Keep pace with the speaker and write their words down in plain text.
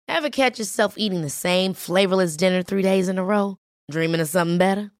Ever catch yourself eating the same flavorless dinner 3 days in a row? Dreaming of something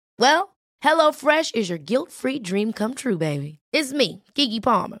better? Well, HelloFresh is your guilt-free dream come true, baby. It's me, Keke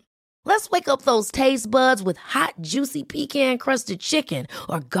Palmer. Let's wake up those taste buds with hot, juicy pecan-crusted chicken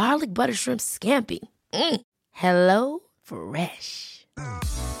or garlic butter shrimp scampi. Hello Fresh.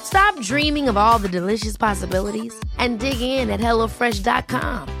 Stop dreaming of all the delicious possibilities and dig in at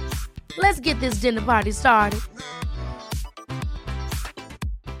HelloFresh.com. Let's get this dinner party started.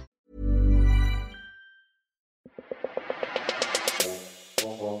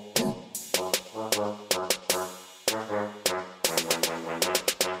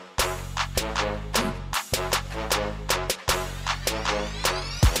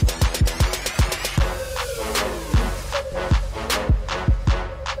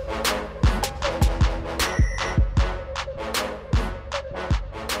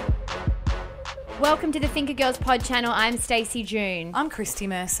 Welcome to the Thinker Girls Pod channel. I'm Stacey June. I'm Christy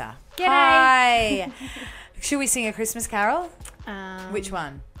Mercer. G'day. Hi. Should we sing a Christmas carol? Which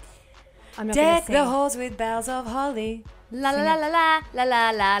one? I'm not going Deck to sing. the halls with boughs of holly. La la la la la la la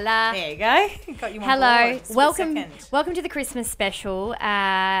la la. There you go. Got you on Hello. board. Welcome to the Christmas special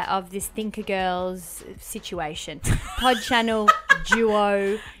of this Thinker Girls situation. Pod channel,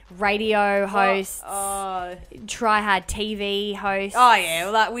 duo, radio hosts, Try Hard TV hosts. Oh, yeah.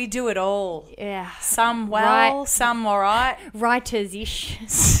 Well, like, we do it all. Yeah. Some well, Right. some all right. Writers-ish.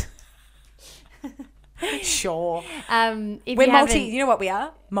 Sure. If We're you haven't- you know what we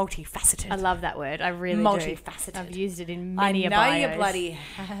are? Multifaceted. I love that word. I really Multifaceted. do. I've used it in I many know bios. you bloody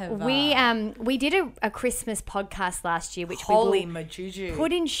have. We did a Christmas podcast last year, which Holy we will majuju.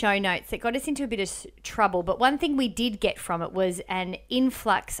 put in show notes. That got us into a bit of trouble, but one thing we did get from it was an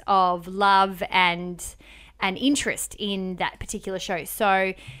influx of love and interest in that particular show.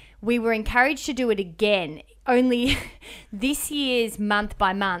 So we were encouraged to do it again. Only this year's month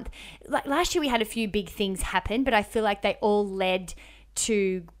by month. Like last year, we had a few big things happen, but I feel like they all led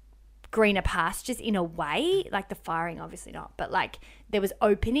to greener pastures in a way. Like the firing, obviously not, but like there was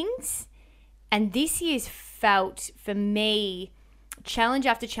openings. And this year's felt, for me, challenge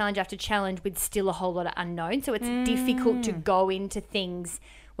after challenge after challenge with still a whole lot of unknown. So it's difficult to go into things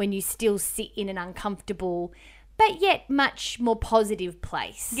when you still sit in an uncomfortable but yet much more positive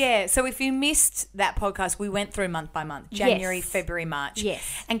place. Yeah, so if you missed that podcast, we went through month by month, January, Yes. February, March. Yes.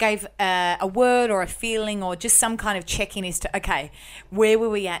 And gave a word or a feeling or just some kind of check-in as to, okay, where were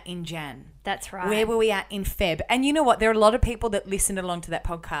we at in Jan? That's right. Where were we at in Feb? And you know what? There are a lot of people that listened along to that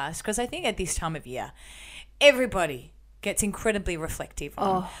podcast because I think at this time of year, everybody gets incredibly reflective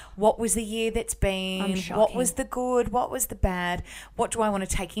on what was the year that's been, what was the good, what was the bad, what do I want to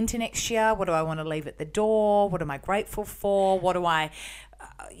take into next year, what do I want to leave at the door, what am I grateful for, what am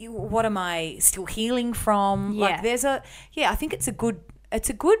I still healing from? Yeah. Like there's I think it's a good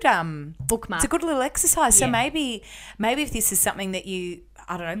bookmark. It's a good little exercise. So Yeah. maybe if this is something that you,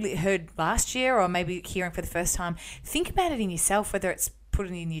 I don't know, heard last year or maybe hearing for the first time, think about it in yourself, whether it's put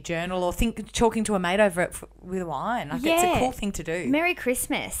it in your journal or talking to a mate over it with wine. Like it's a cool thing to do. Merry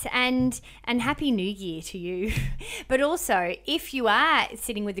Christmas and Happy New Year to you. But also, if you are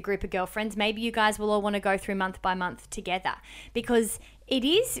sitting with a group of girlfriends, maybe you guys will all want to go through month by month together because it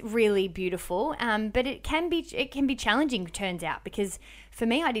is really beautiful, but it can be challenging, turns out, because for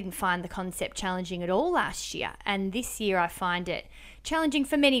me, I didn't find the concept challenging at all last year. And this year I find it challenging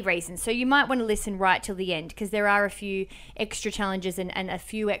for many reasons. So you might want to listen right till the end because there are a few extra challenges and a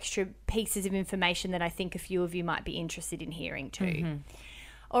few extra pieces of information that I think a few of you might be interested in hearing too. Mm-hmm.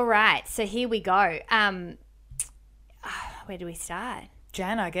 All right, so here we go. Where do we start?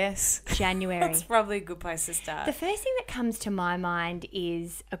 Jan, I guess. January. That's probably a good place to start. The first thing that comes to my mind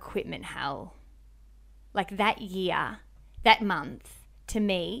is equipment hell. Like that year, that month, to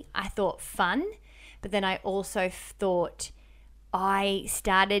me, I thought fun, but then I also thought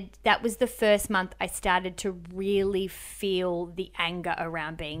that was the first month I started to really feel the anger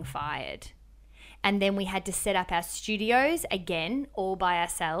around being fired. And then we had to set up our studios again, all by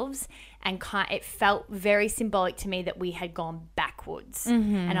ourselves. And it felt very symbolic to me that we had gone backwards.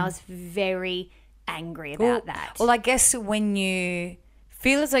 Mm-hmm. And I was very angry about that. Well, I guess when you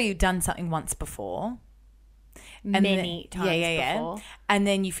feel as though you've done something once before. Many times before. And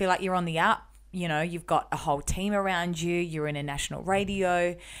then you feel like you're on the up. You know, you've got a whole team around you. You're in a national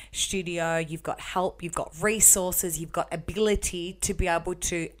radio studio. You've got help. You've got resources. You've got ability to be able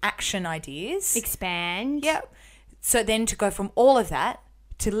to action ideas. Expand. Yep. So then to go from all of that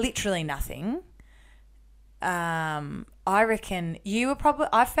to literally nothing, I reckon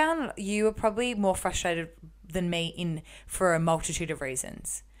I found you were probably more frustrated than me for a multitude of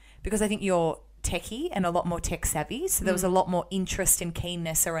reasons. Because I think you're techie and a lot more tech savvy. So there was a lot more interest and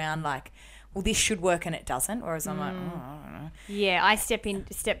keenness around like, well, this should work and it doesn't. Whereas I'm like, oh, I don't know. Yeah, I stepped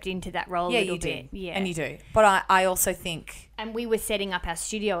into that role a little bit. Yeah, and you do. But I also think, and we were setting up our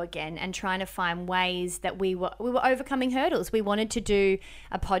studio again and trying to find ways that we were overcoming hurdles. We wanted to do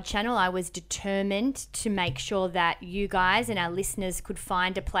a pod channel. I was determined to make sure that you guys and our listeners could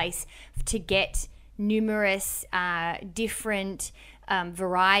find a place to get numerous different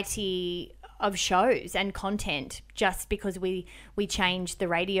variety of shows and content, just because we changed the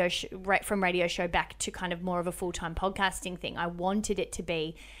radio from radio show back to kind of more of a full-time podcasting thing. I wanted it to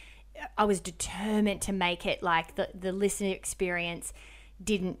be, I was determined to make it like the listener experience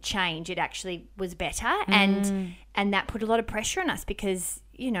didn't change. It actually was better. And that put a lot of pressure on us because,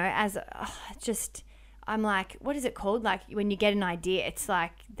 you know, I'm like, what is it called? Like when you get an idea, it's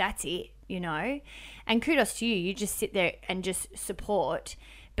like, that's it, you know? And kudos to you. You just sit there and just support.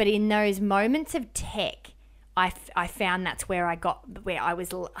 But in those moments of tech, I found that's where I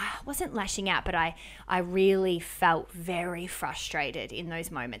wasn't lashing out, but I really felt very frustrated in those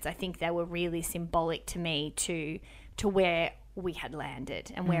moments. I think they were really symbolic to me to where we had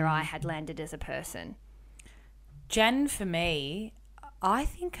landed and where I had landed as a person. Jen, for me, I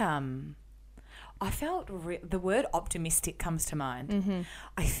think I felt the word optimistic comes to mind.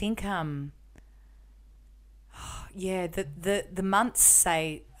 I think the months,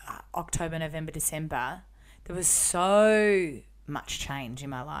 say October, November, December, there was so much change in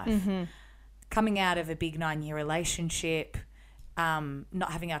my life. Coming out of a big 9-year relationship,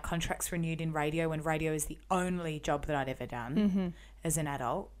 not having our contracts renewed in radio, when radio is the only job that I'd ever done as an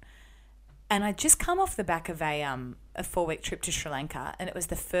adult. And I'd just come off the back of a 4-week trip to Sri Lanka, and it was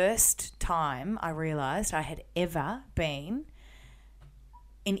the first time I realised I had ever been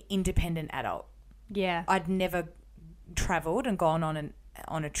an independent adult. Yeah. I'd never travelled and gone on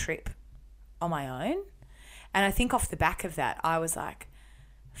a trip on my own. And I think off the back of that, I was like,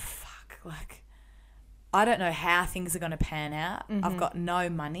 fuck, like, I don't know how things are going to pan out. I've got no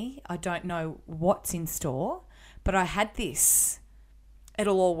money. I don't know what's in store. But I had this.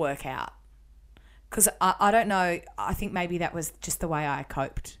 It'll all work out. Because I don't know. I think maybe that was just the way I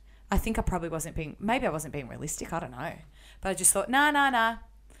coped. I think I probably wasn't being realistic. I don't know. But I just thought, nah.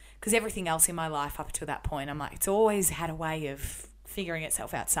 Because everything else in my life up to that point, I'm like, it's always had a way of figuring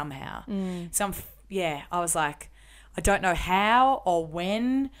itself out somehow. So I was like, I don't know how or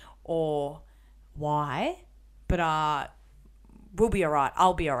when or why, but we'll be all right.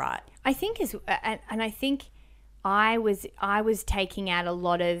 I'll be all right. I think I think I was taking out a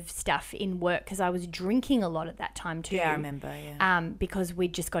lot of stuff in work because I was drinking a lot at that time too. Yeah, I remember. Yeah. Because we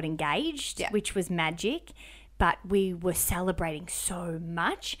just got engaged, which was magic. But we were celebrating so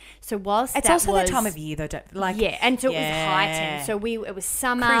much. So whilst it's also that time of year though, and so it was heightened. So it was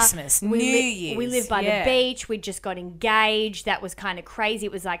summer, Christmas, New Year's. We lived by the beach. We just got engaged. That was kind of crazy.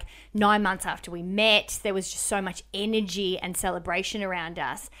 It was like 9 months after we met. There was just so much energy and celebration around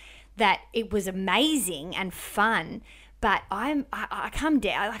us that it was amazing and fun. But I come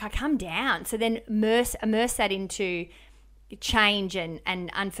down. So then immerse that into change and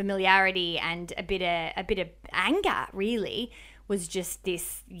unfamiliarity and a bit of anger, really, was just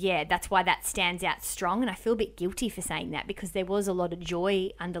this. That's why that stands out strong. And I feel a bit guilty for saying that because there was a lot of joy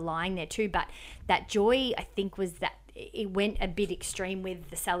underlying there too. But that joy, I think, was that it went a bit extreme with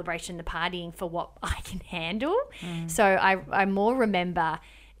the celebration, the partying for what I can handle. So I more remember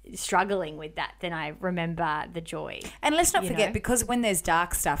struggling with that than I remember the joy. And let's not forget, because when there's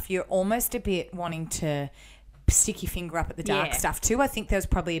dark stuff, you're almost a bit wanting to stick your finger up at the dark stuff too. I think there was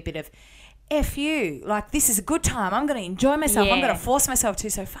probably a bit of F you, like, this is a good time, I'm going to enjoy myself, I'm going to force myself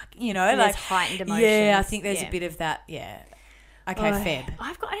to, so fuck, like heightened emotions. Yeah, I think there's a bit of that. Okay, Feb.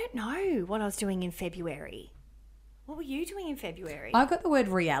 I don't know what I was doing in February. What were you doing in February? I got the word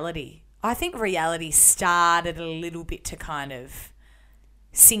reality. I think reality started a little bit to kind of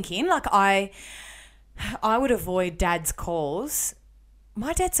sink in. Like I would avoid Dad's calls.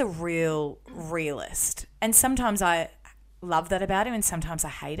 My dad's a real realist, and sometimes I love that about him and sometimes I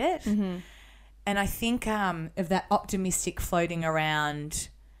hate it. And I think of that optimistic floating around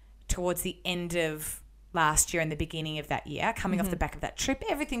towards the end of last year and the beginning of that year, coming off the back of that trip,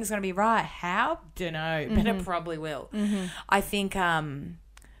 everything's going to be right. How? Don't know, but it probably will. I think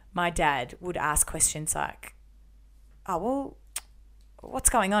my dad would ask questions like, oh, well, what's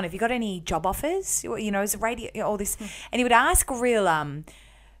going on? Have you got any job offers? Is radio, all this? And he would ask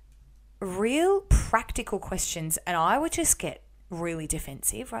real practical questions, and I would just get really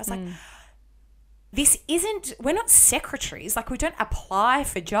defensive. Where I was like, we're not secretaries. Like, we don't apply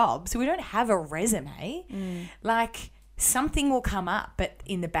for jobs. We don't have a resume. Like, something will come up, but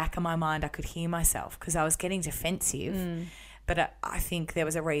in the back of my mind I could hear myself because I was getting defensive. But I think there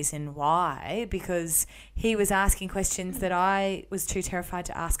was a reason why, because he was asking questions that I was too terrified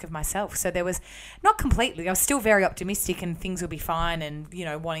to ask of myself. So there was not completely, I was still very optimistic and things will be fine and, you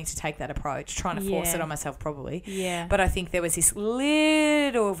know, wanting to take that approach, trying to force it on myself probably. Yeah. But I think there was this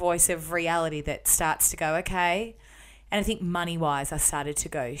little voice of reality that starts to go, okay. And I think money-wise I started to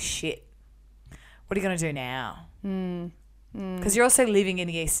go, shit, what are you going to do now? Because you're also living in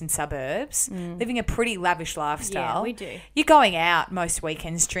the eastern suburbs, living a pretty lavish lifestyle. Yeah, we do. You're going out most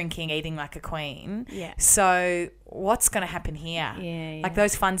weekends, drinking, eating like a queen. Yeah. So what's going to happen here? Yeah. Like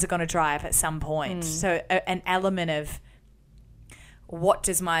those funds are going to dry up at some point. So an element of what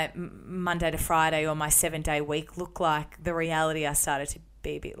does my Monday to Friday or my 7-day week look like? The reality I started to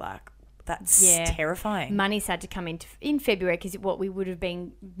be a bit like, that's terrifying. Money started to come in February because what we would have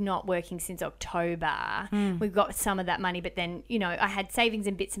been not working since October. We got some of that money, but then, you know, I had savings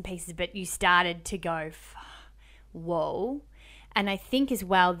and bits and pieces, but you started to go, whoa. And I think as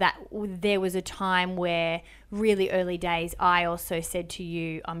well that there was a time where really early days I also said to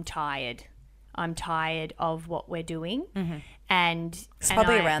you, I'm tired of what we're doing. And it's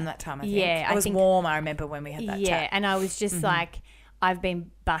probably around that time, I think. Yeah. It was warm, I remember, when we had that chat. Yeah, and I was just like, I've been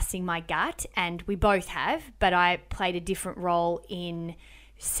busting my gut, and we both have, but I played a different role in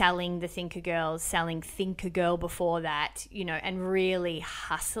selling the Thinker Girls, selling Thinker Girl before that, you know, and really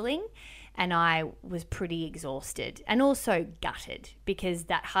hustling. And I was pretty exhausted and also gutted because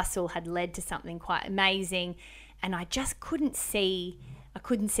that hustle had led to something quite amazing, and I just couldn't see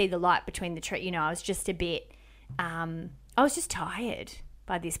the light between the tree. You know, I was just a bit, I was just tired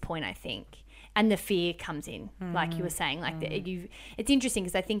by this point, I think. And the fear comes in, like you were saying. Like it's interesting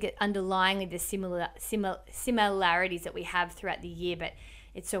because I think underlyingly there's similarities that we have throughout the year, but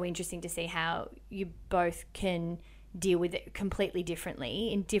it's so interesting to see how you both can deal with it completely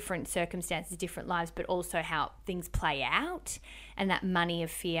differently in different circumstances, different lives, but also how things play out. And that money of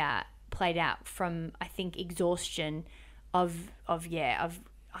fear played out from, I think, exhaustion of I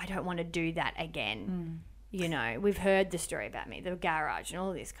don't want to do that again. You know, we've heard the story about me, the garage and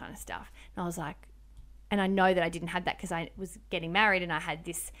all this kind of stuff. And I was like, and I know that I didn't have that because I was getting married and I had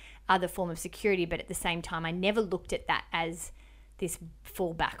this other form of security. But at the same time, I never looked at that as this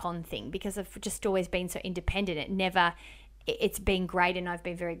fall back on thing because I've just always been so independent. It's been great and I've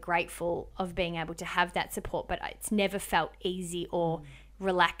been very grateful of being able to have that support, but it's never felt easy or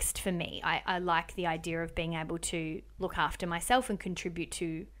relaxed for me. I like the idea of being able to look after myself and contribute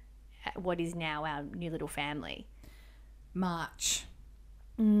to what is now our new little family. March.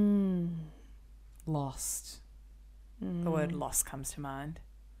 Lost. The word lost comes to mind.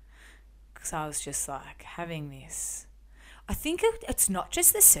 Because I was just like having this. I think it's not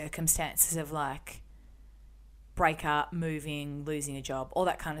just the circumstances of like break up, moving, losing a job, all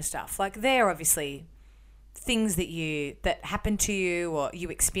that kind of stuff. Like they're obviously things that happen to you or you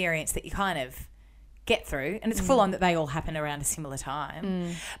experience that you kind of get through, and it's full on that they all happen around a similar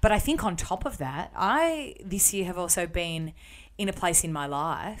time. But I think on top of that, I this year have also been in a place in my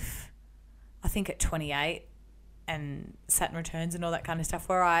life, I think at 28 and Saturn returns and all that kind of stuff,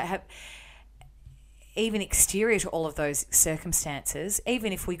 where I have, even exterior to all of those circumstances,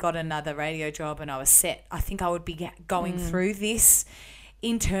 even if we got another radio job and I was set, I think I would be going through this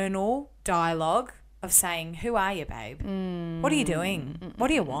internal dialogue of saying, who are you, babe? What are you doing? What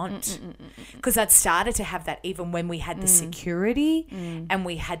do you want? Because I'd started to have that even when we had the security and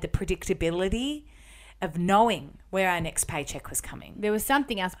we had the predictability of knowing where our next paycheck was coming. There was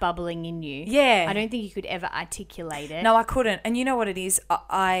something else bubbling in you. Yeah. I don't think you could ever articulate it. No, I couldn't. And you know what it is?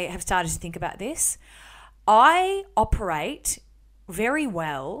 I have started to think about this. I operate very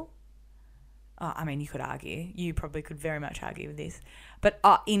well. I mean, you could argue. You probably could very much argue with this. But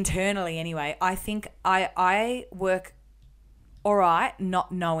internally anyway, I think I work all right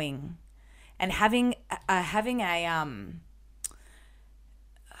not knowing. And having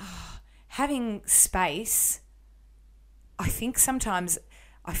space, I think sometimes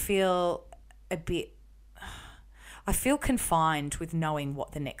I feel confined with knowing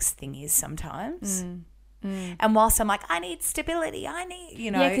what the next thing is sometimes. And whilst I'm like, I need stability, yeah,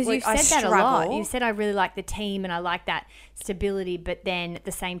 because you've said that a lot. You said I really like the team and I like that stability, but then at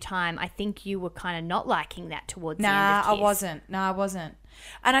the same time, I think you were kind of not liking that towards the end of KISS. I wasn't.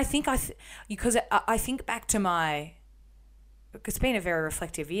 And I think because I think back to because it's been a very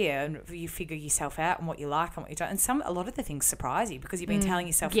reflective year, and you figure yourself out and what you like and what you don't. And a lot of the things surprise you because you've been telling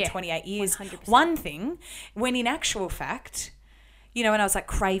yourself for 28 years 100%. one thing, when in actual fact, and I was like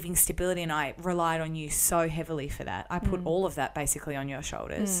craving stability, and I relied on you so heavily for that. I put all of that basically on your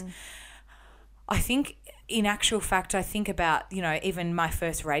shoulders. I think in actual fact, I think about, even my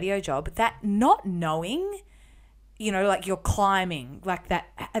first radio job, that not knowing, like you're climbing, like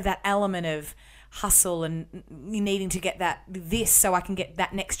that element of hustle and needing to get this so I can get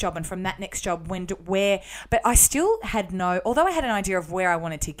that next job, and from that next job but I still had although I had an idea of where I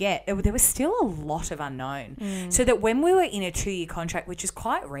wanted to get, there was still a lot of unknown. So that when we were in a 2-year contract, which is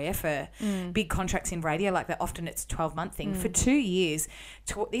quite rare for big contracts in radio like that, often it's a 12-month thing, for 2 years,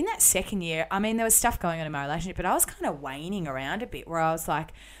 in that second year, I mean, there was stuff going on in my relationship, but I was kind of waning around a bit where I was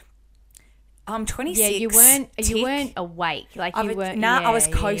like, I'm 26. Yeah, you weren't awake. Like you weren't. I was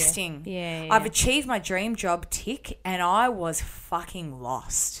coasting. Yeah. I've achieved my dream job, tick, and I was fucking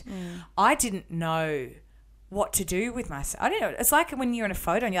lost. I didn't know what to do with myself. I don't know. It's like when you're in a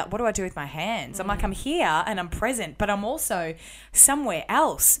photo and you're like, what do I do with my hands? I'm like, I'm here and I'm present, but I'm also somewhere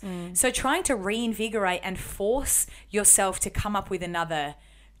else. So trying to reinvigorate and force yourself to come up with another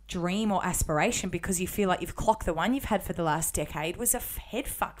dream or aspiration because you feel like you've clocked the one you've had for the last decade was a head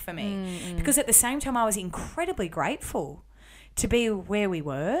fuck for me. Because at the same time I was incredibly grateful to be where we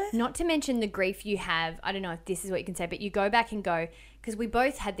were. Not to mention the grief you have. I don't know if this is what you can say, but you go back and go, because we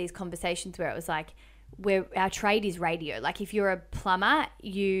both had these conversations where it was like, where our trade is radio. Like if you're a plumber,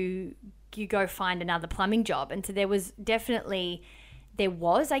 you go find another plumbing job. And so there was, I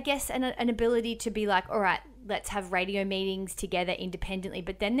guess, an ability to be like, all right, let's have radio meetings together independently.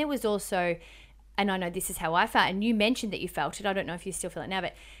 But then there was also, and I know this is how I felt, and you mentioned that you felt it. I don't know if you still feel it now,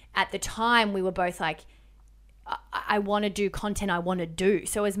 but at the time we were both like, I want to do content I want to do.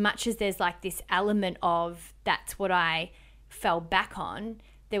 So as much as there's like this element of that's what I fell back on,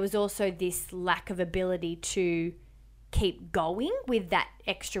 there was also this lack of ability to keep going with that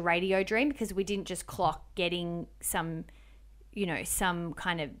extra radio dream, because we didn't just clock getting some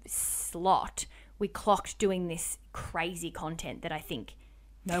kind of slot. We clocked doing this crazy content that I think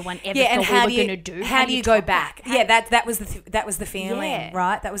no one ever thought we were going to do. How do you go back? That was the feeling,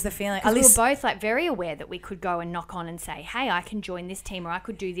 right? That was the feeling. We were both like very aware that we could go and knock on and say, hey, I can join this team, or I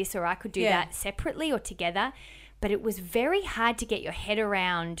could do this, or I could do that separately or together. But it was very hard to get your head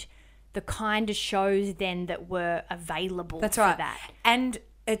around the kind of shows then that were available for that. And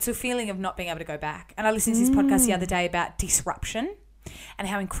it's a feeling of not being able to go back. And I listened to this podcast the other day about disruption and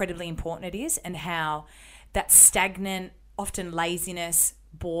how incredibly important it is, and how that stagnant, often laziness,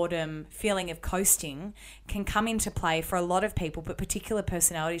 boredom, feeling of coasting can come into play for a lot of people, but particular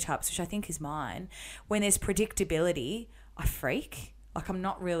personality types, which I think is mine. When there's predictability, I freak. Like I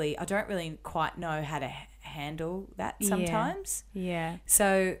don't really quite know how to handle that sometimes. Yeah.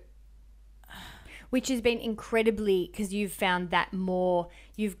 So... Which has been incredibly, because you've found that more,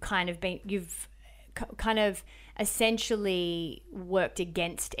 you've kind of essentially worked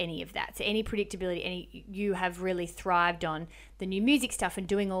against any of that. So any predictability, you have really thrived on the new music stuff and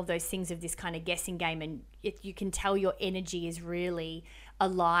doing all those things of this kind of guessing game. And you can tell your energy is really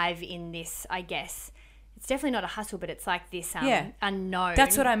alive in this, I guess. It's definitely not a hustle, but it's like this unknown.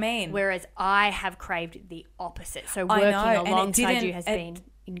 That's what I mean. Whereas I have craved the opposite. So working alongside you has been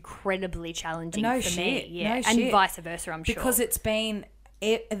incredibly challenging for me. Yeah. And vice versa, I'm sure. Because it's been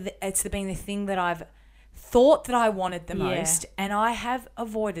the thing that I've thought that I wanted the most, and I have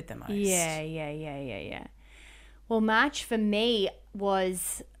avoided the most. Yeah. Well, March for me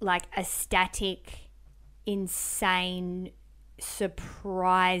was like a static, insane,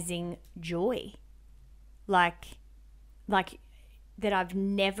 surprising joy. Like that I've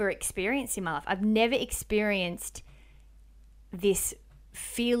never experienced in my life. I've never experienced this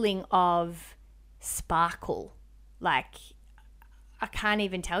feeling of sparkle. Like I can't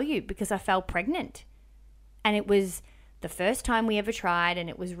even tell you, because I felt pregnant. And it was the first time we ever tried, and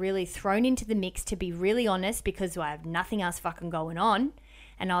it was really thrown into the mix, to be really honest, because I have nothing else fucking going on.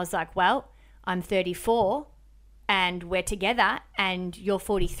 And I was like, well, I'm 34 and we're together and you're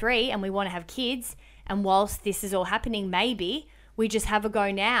 43 and we want to have kids. And whilst this is all happening, maybe we just have a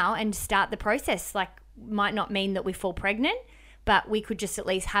go now and start the process. Like, might not mean that we fall pregnant, but we could just at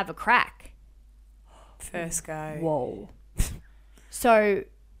least have a crack. First go. Whoa. So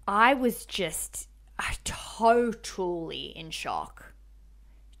I was just totally in shock.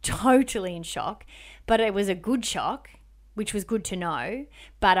 But it was a good shock, which was good to know.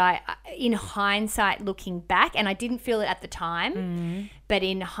 But in hindsight, looking back, and I didn't feel it at the time, but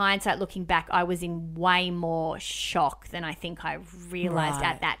in hindsight, looking back, I was in way more shock than I think I realised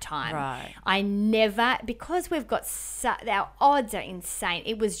at that time. Right. I never, because we've got, our odds are insane.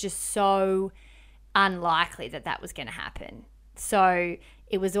 It was just so unlikely that was going to happen. So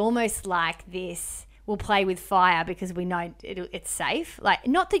it was almost like this, we'll play with fire because we know it's safe. Like,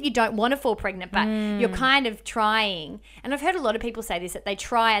 not that you don't want to fall pregnant, but you're kind of trying. And I've heard a lot of people say this, that they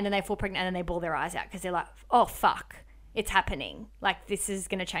try and then they fall pregnant and then they bawl their eyes out because they're like, oh, fuck, it's happening. Like, this is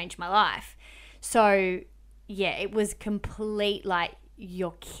going to change my life. So, yeah, it was complete, like,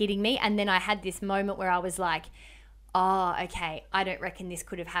 you're kidding me. And then I had this moment where I was like, oh, okay, I don't reckon this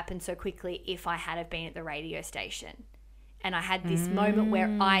could have happened so quickly if I had have been at the radio station. And I had this moment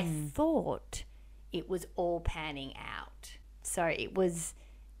where I thought it was all panning out. So it was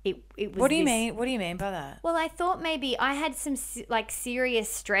What do you mean? What do you mean by that? Well, I thought maybe I had some serious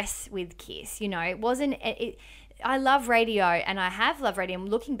stress with Kiss. You know, it wasn't. I love radio, and I have loved radio. And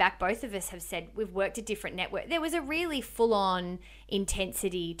looking back, both of us have said we've worked at different networks. There was a really full-on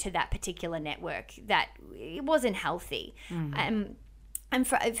intensity to that particular network that it wasn't healthy. And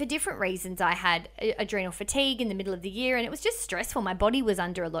for different reasons, I had adrenal fatigue in the middle of the year, and it was just stressful. My body was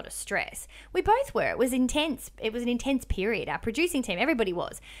under a lot of stress. We both were. It was intense. It was an intense period. Our producing team, everybody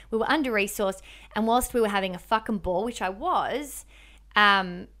was. We were under-resourced, and whilst we were having a fucking ball, which I was,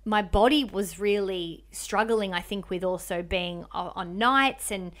 my body was really struggling, I think, with also being on nights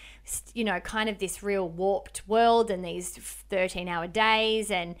and, you know, kind of this real warped world and these 13-hour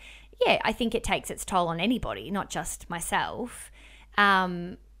days. And, yeah, I think it takes its toll on anybody, not just myself.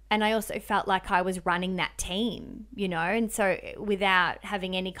 And I also felt like I was running that team, you know, and so without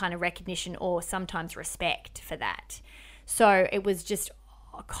having any kind of recognition or sometimes respect for that. So it was just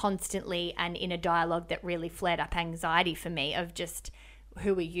constantly an inner dialogue that really flared up anxiety for me of just,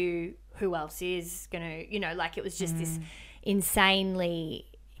 who are you? Who else is going to, you know, like it was just this insanely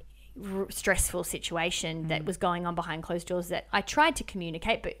stressful situation that was going on behind closed doors that I tried to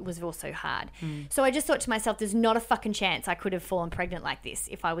communicate, but it was also hard. So I just thought to myself, there's not a fucking chance I could have fallen pregnant like this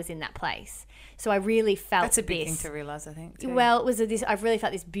if I was in that place. So I really felt that's a big thing to realize, I think, too. Well, it was I really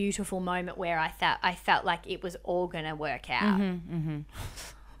felt this beautiful moment where I felt like it was all going to work out.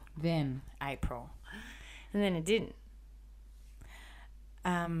 Then April, and then it didn't.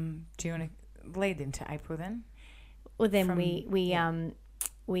 Do you want to lead into April then? Well, then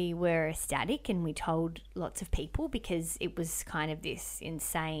we were ecstatic and we told lots of people because it was kind of this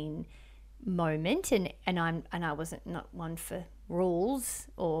insane moment, and I wasn't not one for rules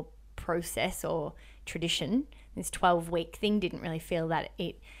or process or tradition. This 12-week thing didn't really feel that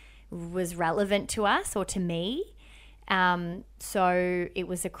it was relevant to us or to me. So it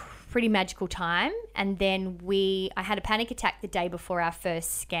was a pretty magical time. And then I had a panic attack the day before our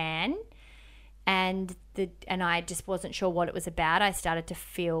first scan, and I just wasn't sure what it was about. I started to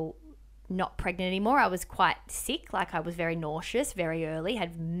feel not pregnant anymore. I was quite sick, like I was very nauseous very early,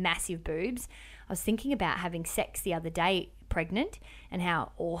 had massive boobs. I was thinking about having sex the other day pregnant and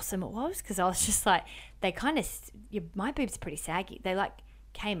how awesome it was, because I was just like, they kind of, my boobs are pretty saggy. They like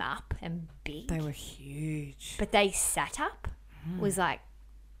came up and big. They were huge. But they sat up, was like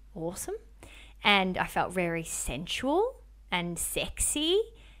awesome. And I felt very sensual and sexy.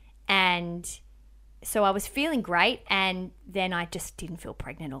 And so I was feeling great. And then I just didn't feel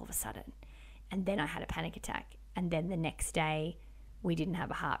pregnant all of a sudden. And then I had a panic attack. And then the next day we didn't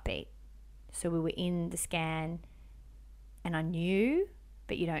have a heartbeat. So we were in the scan and I knew,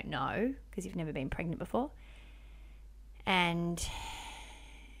 but you don't know because you've never been pregnant before. And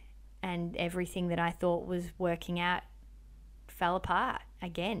everything that I thought was working out fell apart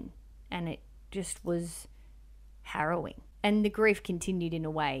again. And it just was harrowing. And the grief continued in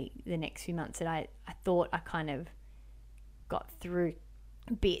a way the next few months that I thought I kind of got through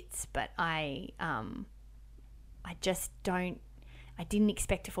bits, but I didn't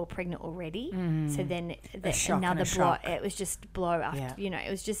expect to fall pregnant already. So then another blow, it was just blow after,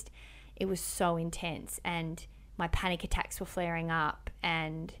 it was so intense. And my panic attacks were flaring up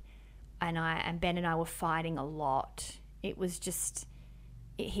and Ben and I were fighting a lot. It was just,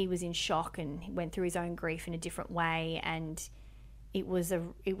 he was in shock and he went through his own grief in a different way, and it was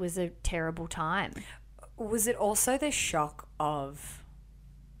a terrible time. Was it also the shock of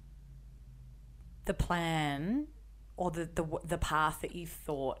the plan or the path that you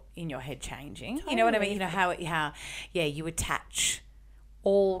thought in your head changing? Totally. You know what I mean? You know how you attach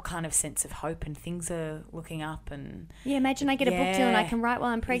all kind of sense of hope and things are looking up, and imagine I get a book deal and I can write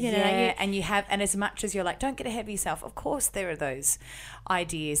while I'm pregnant. And as much as you're like, don't get ahead of yourself, of course there are those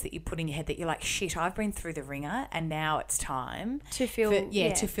ideas that you put in your head that you're like, shit, I've been through the ringer and now it's time to feel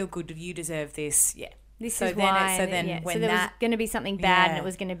to feel good. You deserve this. This is why. So there was going to be something bad and it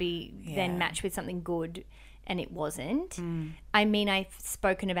was going to be then matched with something good. And it wasn't. I mean, I've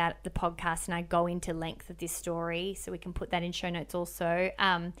spoken about the podcast and I go into length of this story, so we can put that in show notes also,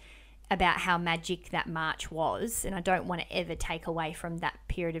 about how magic that March was. And I don't want to ever take away from that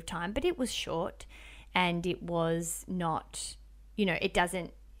period of time, but it was short. and it was not,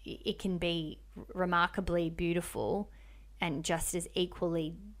 it can be remarkably beautiful and just as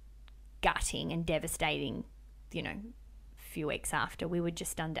equally gutting and devastating, a few weeks after. We were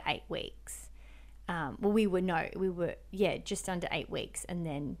just under 8 weeks. We were just under 8 weeks, and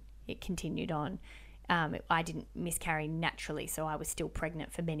then it continued on. I didn't miscarry naturally, so I was still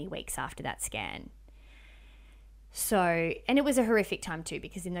pregnant for many weeks after that scan. So, and it was a horrific time too,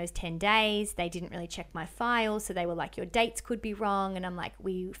 because in those 10 days, they didn't really check my files. So they were like, your dates could be wrong. And I'm like,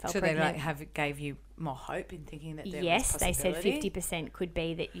 we felt pregnant. So they gave you more hope in thinking that there yes, was they said possibility? 50% could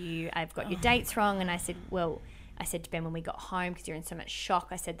be that I've got your dates wrong. And I said, I said to Ben when we got home, because you're in so much shock,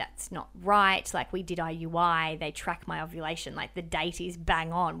 I said, that's not right. Like, we did IUI. They track my ovulation. Like, the date is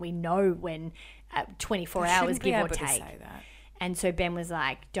bang on. We know when 24 hours, give or take. To say that. And so Ben was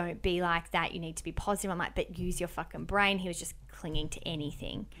like, don't be like that. You need to be positive. I'm like, but use your fucking brain. He was just clinging to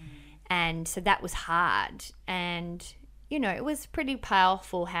anything. And so that was hard. And, it was pretty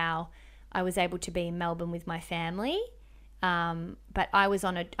powerful how I was able to be in Melbourne with my family. But I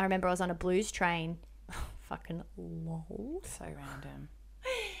remember I was on a blues train. Fucking lol. So random.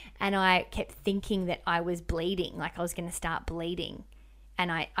 And I kept thinking that I was bleeding, like I was going to start bleeding.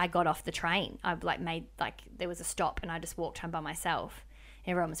 And I got off the train. I there was a stop, and I just walked home by myself.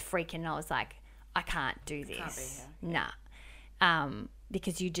 Everyone was freaking, and I was like, I can't do this. Can't be here. Nah.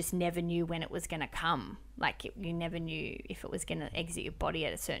 Because you just never knew when it was going to come. Like, you never knew if it was going to exit your body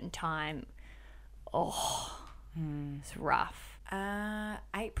at a certain time. Oh, it's rough.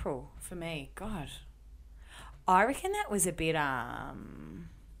 April for me. God. I reckon that was a bit,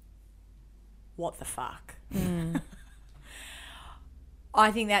 what the fuck? I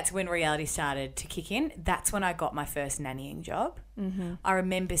think that's when reality started to kick in. That's when I got my first nannying job. Mm-hmm. I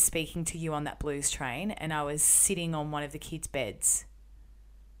remember speaking to you on that blues train, and I was sitting on one of the kids' beds.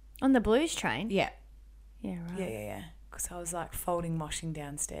 On the blues train? Yeah. Yeah, right. Yeah. Because I was like folding washing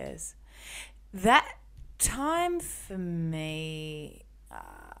downstairs. That time for me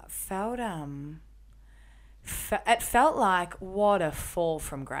it felt like, what a fall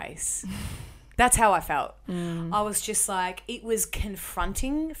from grace. That's how I felt. I was just like, it was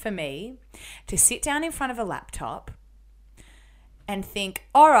confronting for me to sit down in front of a laptop and think,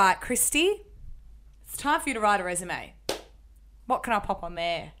 all right, Christy, it's time for you to write a resume. What can I pop on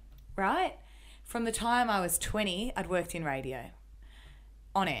there, right? From the time I was 20, I'd worked in radio,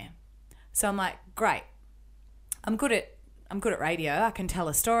 on air. So I'm like, great. I'm good at radio. I can tell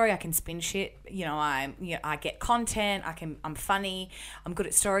a story. I can spin shit. I get content. I'm funny. I'm good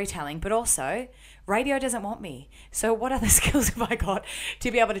at storytelling. But also, radio doesn't want me. So what other skills have I got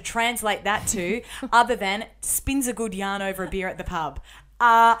to be able to translate that to, other than spins a good yarn over a beer at the pub?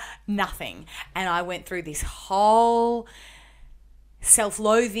 Nothing. And I went through this whole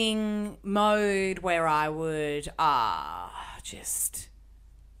self-loathing mode where I would I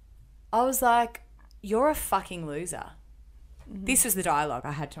was like, you're a fucking loser. Mm-hmm. This was the dialogue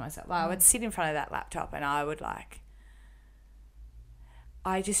I had to myself. I would sit in front of that laptop, and I would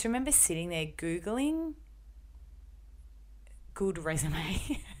I just remember sitting there Googling good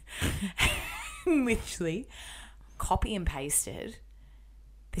resume, literally copy and pasted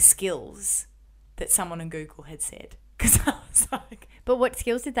the skills that someone on Google had said. Because I was like... But what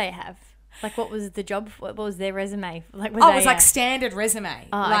skills did they have? Like, what was the job? What was their resume? Like, it was like standard resume.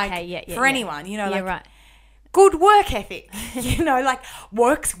 Oh, okay, yeah. For anyone, right. Good work ethic,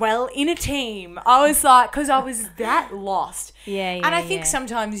 works well in a team. I was like, because I was that lost. Yeah. And I think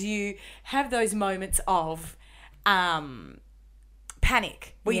sometimes you have those moments of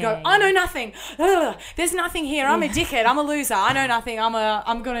panic where you go, I know nothing. Ugh, there's nothing here. I'm a dickhead. I'm a loser. I know nothing.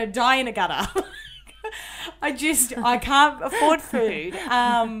 I'm going to die in a gutter. I can't afford food.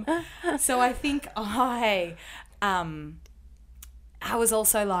 So I think I was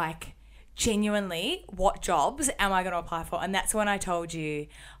also like, genuinely, what jobs am I going to apply for? And that's when I told you, I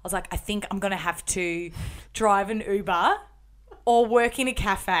was like, I think I'm going to have to drive an Uber or work in a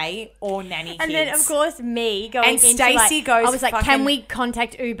cafe or nanny kids. And then, of course, me going and Stacey goes, I was like, can we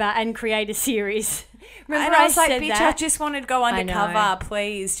contact Uber and create a series? Remember, I was like, bitch, I just wanted to go undercover,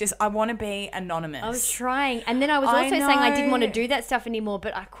 please. I want to be anonymous. I was trying. And then I was also saying I didn't want to do that stuff anymore,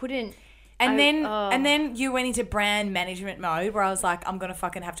 but I couldn't. And then you went into brand management mode where I was like, I'm going to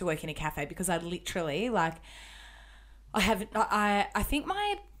fucking have to work in a cafe, because I literally, I think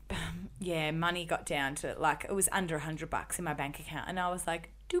my, money got down to, it was under $100 in my bank account. And I was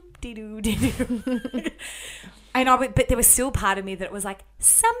like, doop-de-doo-de-doo. But there was still part of me that was like,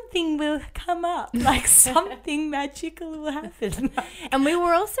 something will come up, like something magical will happen. And we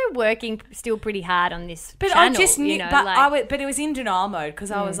were also working still pretty hard on this but channel. I just knew, but it was in denial mode, because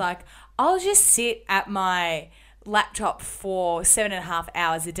I was like, I'll just sit at my laptop for 7.5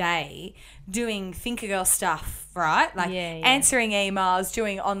 hours a day doing Thinker Girl stuff, right? Like answering emails,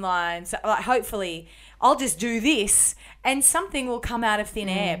 doing online. So like hopefully I'll just do this and something will come out of thin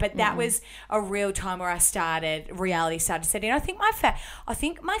air. But that was a real time where reality started setting in. I think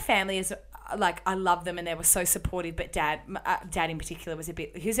my family is like, I love them and they were so supportive, but dad in particular was I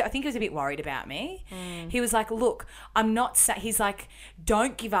think he was a bit worried about me. He was like, look, he's like,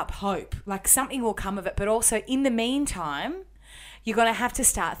 don't give up hope. Like something will come of it. But also in the meantime, you're going to have to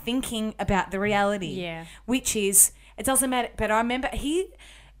start thinking about the reality. Yeah. Which is, it doesn't matter. But I remember he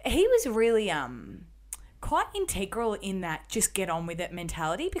was really quite integral in that just get on with it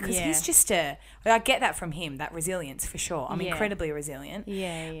mentality, because he's just I get that from him, that resilience for sure. I'm incredibly resilient.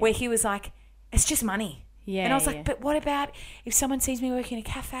 Yeah. Where he was like, it's just money. Yeah. And I was like, but what about if someone sees me working in a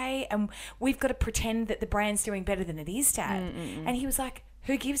cafe and we've got to pretend that the brand's doing better than it is, Dad? And he was like,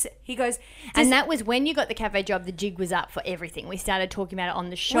 who gives it? He goes, and that was when you got the cafe job. The jig was up for everything. We started talking about it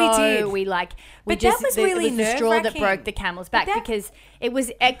on the show. We did. That was really the straw that broke the camel's back, because it was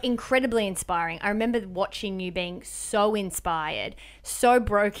incredibly inspiring. I remember watching you being so inspired, so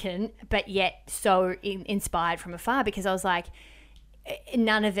broken, but yet so inspired from afar, because I was like,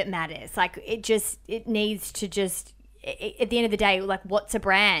 none of it matters. Like it needs to just. At the end of the day, like, what's a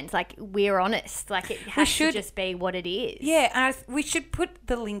brand? Like, we're honest. Like, it has to just be what it is. Yeah, and we should put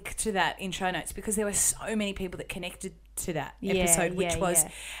the link to that in show notes, because there were so many people that connected to that episode, which was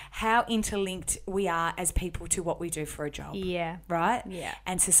how interlinked we are as people to what we do for a job. Yeah. Right? Yeah.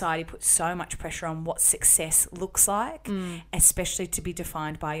 And society puts so much pressure on what success looks like, especially to be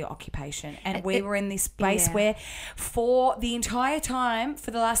defined by your occupation. And we were in this space where for the entire time,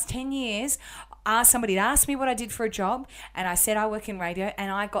 for the last 10 years, somebody had asked me what I did for a job, and I said I work in radio,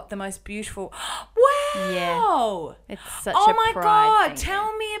 and I got the most beautiful, wow. Yeah. It's such a pride my God, thing.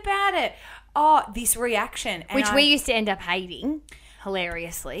 Tell me about it. Oh, this reaction. And which we used to end up hating,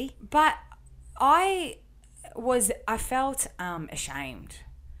 hilariously. But I felt ashamed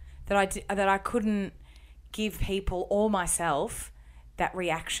that I couldn't give people or myself that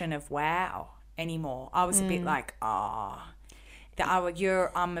reaction of wow anymore. I was a bit like,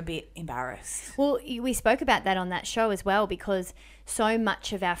 I'm a bit embarrassed. Well, we spoke about that on that show as well, because so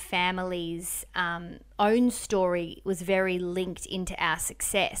much of our family's own story was very linked into our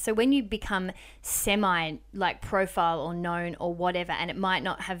success. So when you become like profile or known or whatever, and it might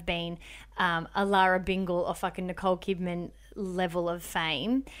not have been a Lara Bingle or fucking Nicole Kidman level of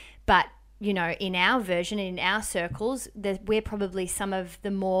fame, but you know, in our version, in our circles, we're probably some of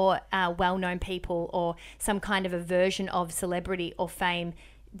the more well-known people, or some kind of a version of celebrity or fame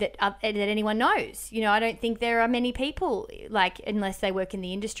that anyone knows. You know, I don't think there are many people, like, unless they work in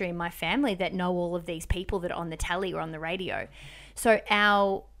the industry in my family, that know all of these people that are on the tally or on the radio. So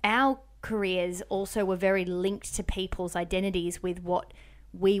our careers also were very linked to people's identities with what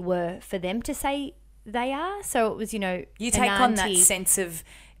we were for them to say they are. So it was, you know, you take on that sense of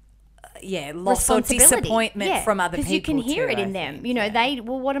loss or disappointment from other people, because you can hear it in them. You know,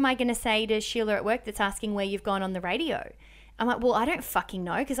 what am I going to say to Sheila at work that's asking where you've gone on the radio? I'm like, well, I don't fucking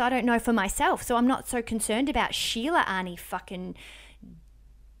know, because I don't know for myself. So I'm not so concerned about Sheila, Arnie, fucking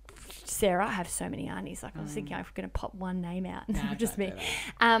Sarah. I have so many Arnies. Like, I was thinking I'm going to pop one name out. No, just me.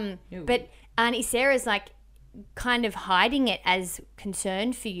 But Arnie Sarah's like kind of hiding it as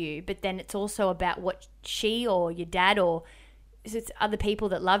concern for you, but then it's also about what she or your dad or it's other people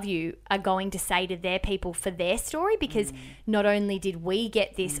that love you are going to say to their people for their story, because not only did we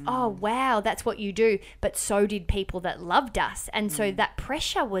get this, oh, wow, that's what you do, but so did people that loved us. And so that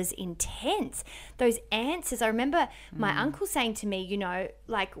pressure was intense. Those answers, I remember my uncle saying to me, you know,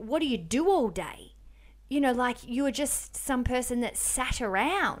 like, what do you do all day? You know, like, you were just some person that sat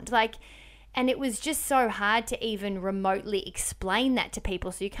around, like, and it was just so hard to even remotely explain that to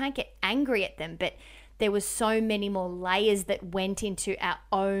people. So you can't get angry at them, but there was so many more layers that went into our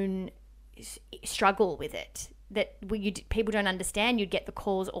own struggle with it that people don't understand. You'd get the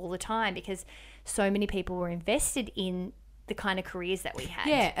calls all the time because so many people were invested in the kind of careers that we had.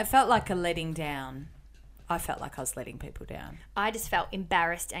 Yeah, it felt like a letting down. I felt like I was letting people down. I just felt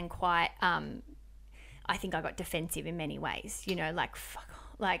embarrassed and quite, I think I got defensive in many ways, you know, like, fuck,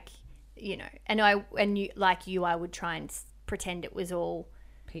 like, you know, and you, like you, I would try and pretend it was all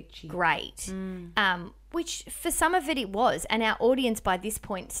peachy, great, which for some of it was, and our audience by this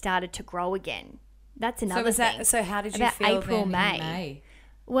point started to grow again. That's another thing. So how did you feel April, then in May?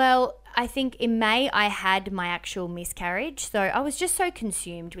 Well, I think in May I had my actual miscarriage, so I was just so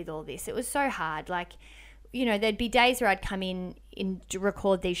consumed with all this. It was so hard. Like, you know, there'd be days where I'd come in to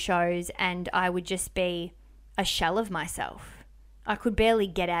record these shows and I would just be a shell of myself. I could barely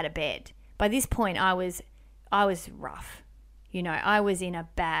get out of bed. By this point, I was rough. You know, I was in a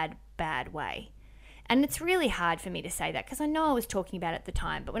bad way. And it's really hard for me to say that because I know I was talking about it at the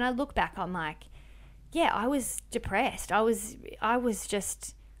time. But when I look back, I'm like, yeah, I was depressed. I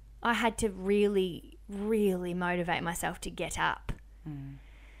had to really, really motivate myself to get up.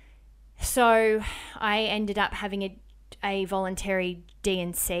 So I ended up having a voluntary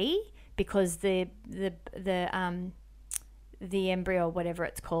D&C because the embryo, whatever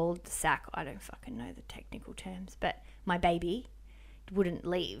it's called, the sac, I don't fucking know the technical terms, but my baby wouldn't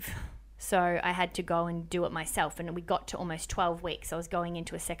leave. So I had to go and do it myself. And we got to almost 12 weeks. I was going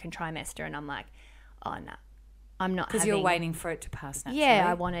into a second trimester and I'm like, oh, no, I'm not having. Because you're waiting for it to pass naturally. Yeah,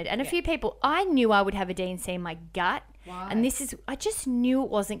 I wanted. And a few people, I knew I would have a D&C in my gut. Why? And I just knew it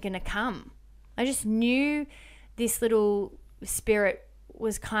wasn't going to come. I just knew this little spirit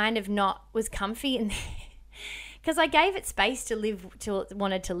was kind of was comfy in there. Because I gave it space to live till it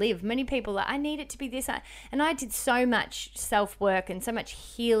wanted to live. Many people are like, I need it to be this. And I did so much self-work and so much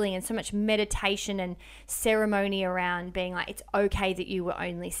healing and so much meditation and ceremony around being like, it's okay that you were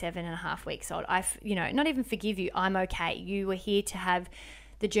only 7.5 weeks old. Not even forgive you. I'm okay. You were here to have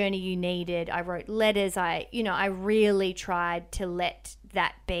the journey you needed. I wrote letters. I really tried to let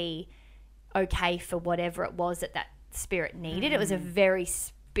that be okay for whatever it was that spirit needed. It was a very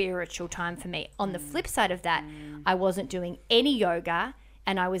spiritual time for me. On the flip side of that, I wasn't doing any yoga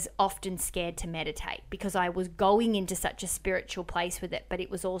and I was often scared to meditate because I was going into such a spiritual place with it, but it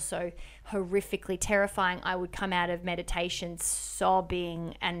was also horrifically terrifying. I would come out of meditation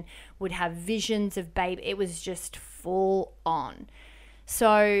sobbing and would have visions of baby. It was just full on.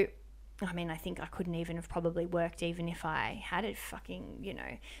 So I mean, I think I couldn't even have probably worked even if I had it fucking,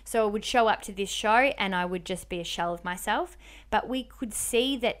 So I would show up to this show and I would just be a shell of myself. But we could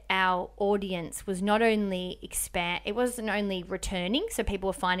see that our audience was not only it wasn't only returning, so people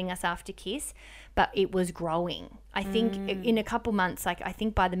were finding us after Kiss, but it was growing. I think in a couple months, I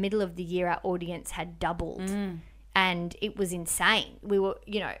think by the middle of the year, our audience had doubled. And it was insane. We were,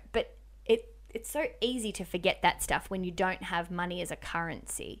 but it's so easy to forget that stuff when you don't have money as a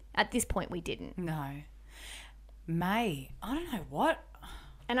currency. At this point, we didn't. No. I don't know what.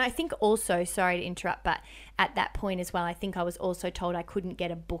 And I think also, sorry to interrupt, but at that point as well, I think I was also told I couldn't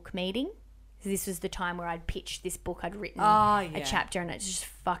get a book meeting. So this was the time where I'd pitched this book I'd written, a chapter, and it's just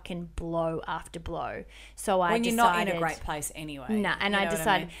fucking blow after blow. So I decided... When you're not in a great place anyway. No, and I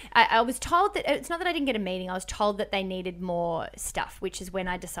decided... I was told that... It's not that I didn't get a meeting. I was told that they needed more stuff, which is when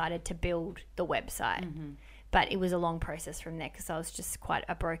I decided to build the website. But it was a long process from there because I was just quite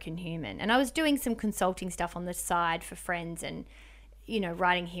a broken human. And I was doing some consulting stuff on the side for friends and,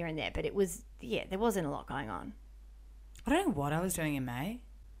 writing here and there. But it was... Yeah, there wasn't a lot going on. I don't know what I was doing in May.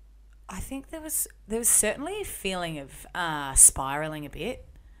 I think there was certainly a feeling of spiraling a bit.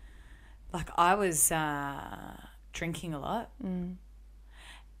 Like I was drinking a lot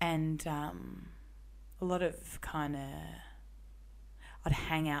and a lot of kind of I'd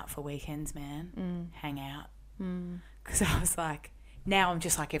hang out for weekends, man. Hang out. Because I was like, now I'm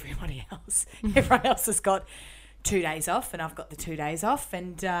just like everybody else. Everyone else has got 2 days off and I've got the 2 days off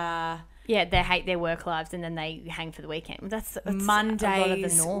and... Yeah, they hate their work lives and then they hang for the weekend. That's Mondays a lot of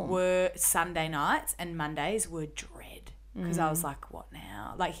the norm. Were Sunday nights and Mondays were dread because I was like, what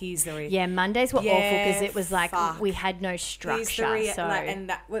now? Like, here's the... Yeah, Mondays were awful because it was like we had no structure. And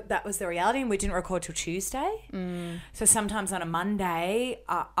that was the reality, and we didn't record till Tuesday. So sometimes on a Monday,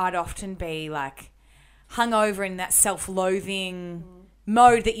 I'd often be like hungover in that self-loathing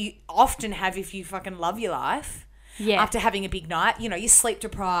mode that you often have if you fucking love your life. Yeah. After having a big night, you're sleep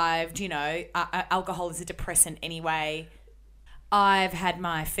deprived, alcohol is a depressant anyway. I've had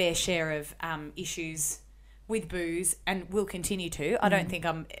my fair share of issues with booze and will continue to. I don't think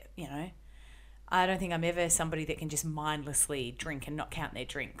I'm ever somebody that can just mindlessly drink and not count their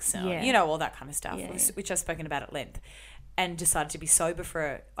drinks. All that kind of stuff, which I've spoken about at length, and decided to be sober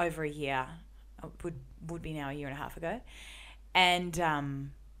for over a year, would be now a year and a half ago. And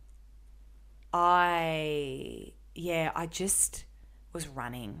I just was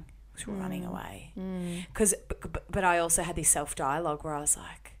running away. But I also had this self-dialogue where I was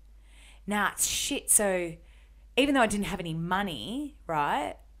like, nah, it's shit. So even though I didn't have any money,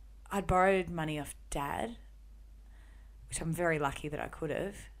 right, I'd borrowed money off Dad, which I'm very lucky that I could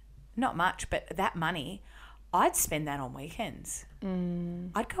have. Not much, but that money, I'd spend that on weekends.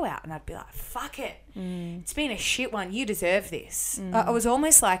 I'd go out and I'd be like, fuck it. It's been a shit one. You deserve this. I was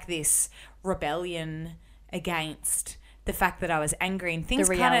almost like this rebellion against the fact that I was angry and things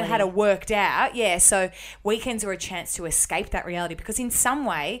kind of had it worked out. Yeah, so weekends were a chance to escape that reality because in some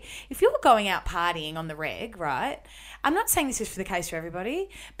way, if you're going out partying on the reg, right, I'm not saying this is for the case for everybody,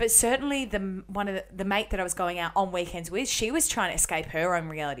 but certainly the mate that I was going out on weekends with, she was trying to escape her own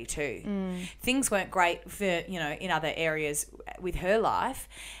reality too. Things weren't great for, in other areas with her life.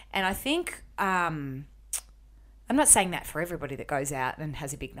 And I think... I'm not saying that for everybody that goes out and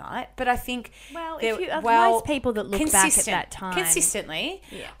has a big night, but I think most people that look back at that time consistently,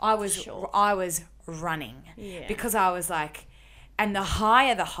 I was running because I was like, and the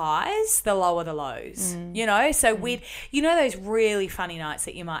higher the highs, the lower the lows, So we'd, those really funny nights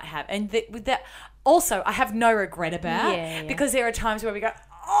that you might have, and with that also I have no regret about because there are times where we go,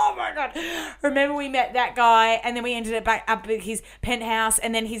 oh my God, remember we met that guy and then we ended up back up at his penthouse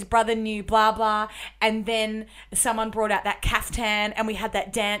and then his brother knew blah, blah. And then someone brought out that caftan and we had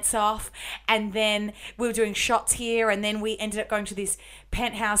that dance off. And then we were doing shots here and then we ended up going to this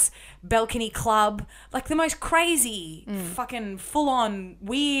penthouse balcony club. Like the most crazy, fucking full-on,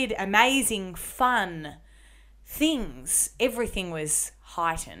 weird, amazing, fun things. Everything was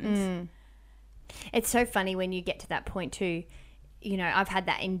heightened. It's so funny when you get to that point too. I've had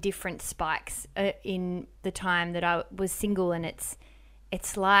that in different spikes in the time that I was single, and it's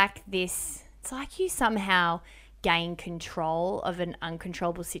like this. It's like you somehow gain control of an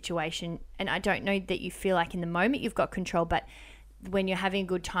uncontrollable situation, and I don't know that you feel like in the moment you've got control, but when you're having a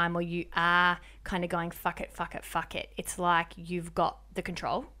good time or you are kind of going fuck it, it's like you've got the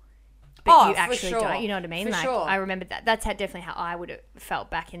control, but you actually don't. You know what I mean? I remember that. That's definitely how I would have felt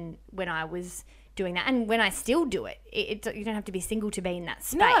back in when I was doing that, and when I still do it, you don't have to be single to be in that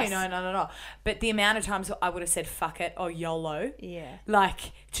space. No. But the amount of times I would have said fuck it or YOLO,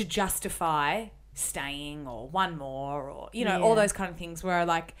 like to justify staying or one more or all those kind of things where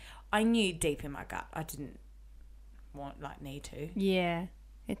I knew deep in my gut I didn't need to. Yeah,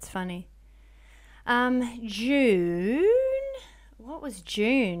 it's funny. June. What was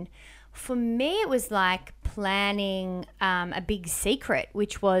June? For me, it was like planning a big secret,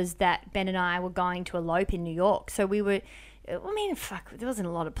 which was that Ben and I were going to elope in New York. So there wasn't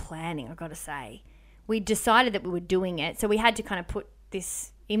a lot of planning, I've got to say. We decided that we were doing it. So we had to kind of put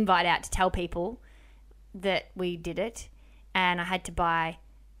this invite out to tell people that we did it. And I had to buy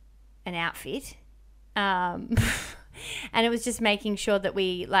an outfit. And it was just making sure that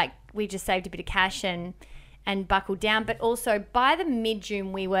we just saved a bit of cash and buckled down. But also by the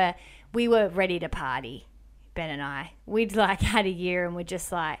mid-June, we were ready to party, Ben and I. We'd had a year and we're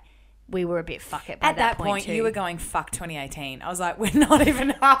just we were a bit fuck it by at that point too. You were going fuck 2018. I was like, we're not even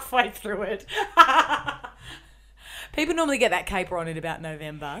halfway through it. People normally get that caper on in about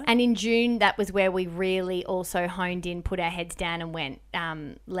November. And in June, that was where we really also honed in, put our heads down and went,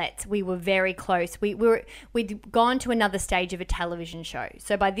 we were very close. We'd gone to another stage of a television show.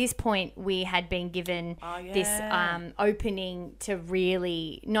 So by this point, we had been given this opening to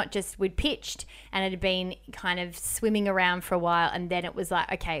really, not just, we'd pitched and it had been kind of swimming around for a while. And then it was like,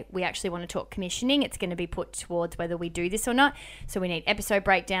 okay, we actually want to talk commissioning. It's going to be put towards whether we do this or not. So we need episode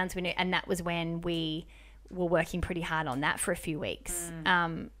breakdowns. And that was when we were working pretty hard on that for a few weeks.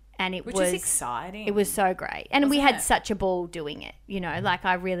 And Which was exciting. It was so great. And we had such a ball doing it,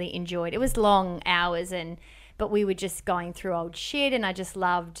 I really enjoyed it. It was long hours but we were just going through old shit and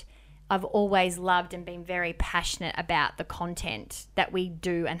I've always loved and been very passionate about the content that we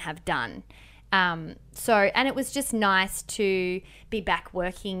do and have done. And it was just nice to be back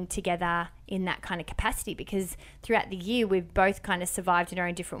working together in that kind of capacity because throughout the year we've both kind of survived in our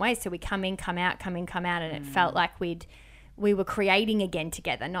own different ways. So we come in, come out, and it felt like we were creating again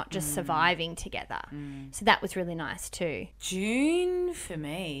together, not just surviving together. So that was really nice too. June for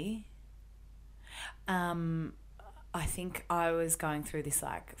me, I think I was going through this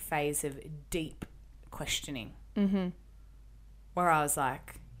phase of deep questioning where I was I'd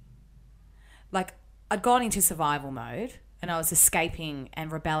gone into survival mode and I was escaping and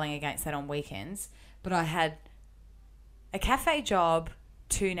rebelling against that on weekends, but I had a cafe job,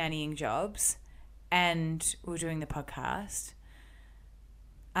 2 nannying jobs, and we were doing the podcast.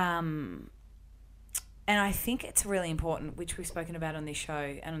 And I think it's really important, which we've spoken about on this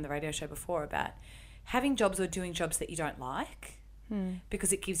show and on the radio show before, about having jobs or doing jobs that you don't like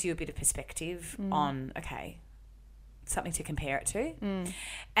because it gives you a bit of perspective on, something to compare it to.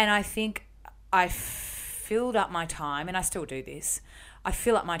 And I think I filled up my time, and I still do this. I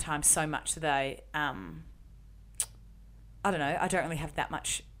fill up my time so much that I don't know, I don't really have that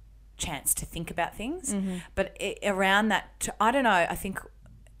much chance to think about things. But around that, I don't know, I think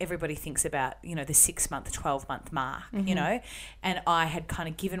everybody thinks about, the 6-month, 12-month mark, and I had kind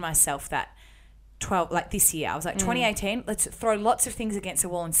of given myself that this year. I was like, 2018, let's throw lots of things against the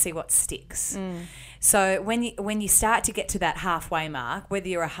wall and see what sticks. So when you start to get to that halfway mark, whether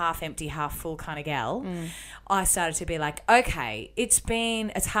you're a half empty, half full kind of gal, I started to be like, okay, it's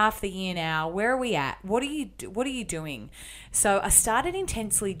half the year now. Where are we at? What are you doing? So I started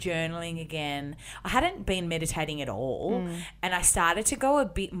intensely journaling again. I hadn't been meditating at all, and I started to go a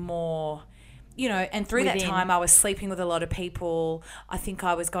bit more. And through that time I was sleeping with a lot of people. I think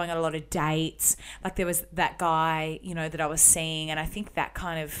I was going on a lot of dates. Like there was that guy, that I was seeing, and I think that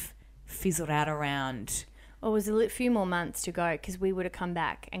kind of fizzled out around. Or was a few more months to go because we would have come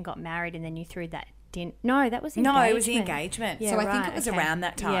back and got married and then you threw that No, that was engagement. No, it was the engagement. Yeah, so I think it was around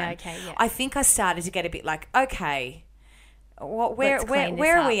that time. Yeah, okay, yeah. I think I started to get a bit like, okay, where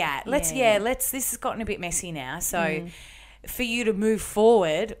are we at? This has gotten a bit messy now. So for you to move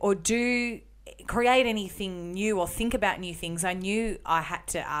forward or create anything new or think about new things, I knew I had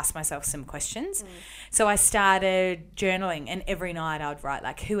to ask myself some questions. So I started journaling, and every night I would write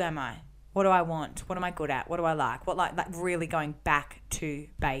like, who am I? What do I want? What am I good at? What do I like? Like really going back to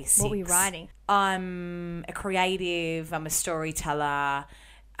basics. What were you writing? I'm a creative. I'm a storyteller.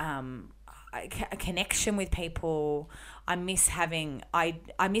 A connection with people. I miss having having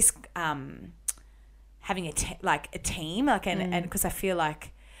a team, and because I feel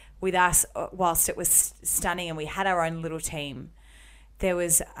like with us, whilst it was stunning and we had our own little team, there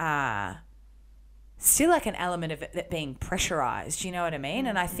was still like an element of it that being pressurized. You know what I mean?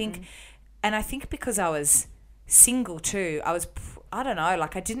 And I think because I was single too, I don't know,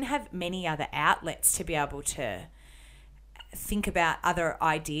 like I didn't have many other outlets to be able to think about other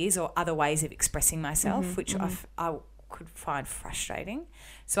ideas or other ways of expressing myself, which I could find frustrating.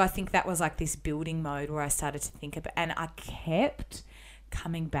 So I think that was like this building mode where I started to think about, and I kept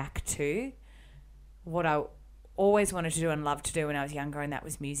coming back to what I always wanted to do and loved to do when I was younger, and that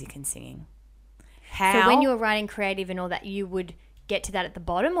was music and singing. So when you were writing creative and all that, you would get to that at the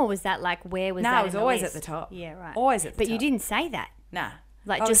bottom, or was that like, where was that? No, it was always list? At the top. Yeah, right. Always at the top. But you didn't say that. Nah.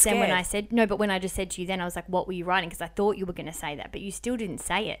 Like just then when I said, no, but when I just said to you then, I was like, what were you writing? Because I thought you were going to say that, but you still didn't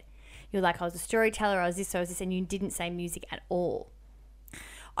say it. You're like, I was a storyteller, I was this, and you didn't say music at all.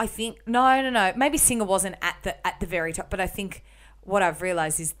 I think, no. Maybe singer wasn't at the very top, but I think what I've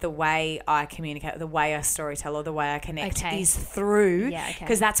realised is the way I communicate, the way I storytell, or the way I connect is through. Yeah, okay.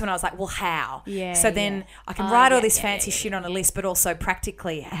 Because that's when I was like, well, how? Yeah. So then I can write all this fancy shit on a list, but also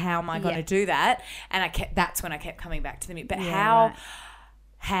practically, how am I going to do that? And that's when I kept coming back to the music. But how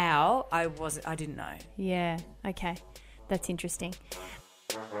I didn't know. Yeah. Okay. That's interesting.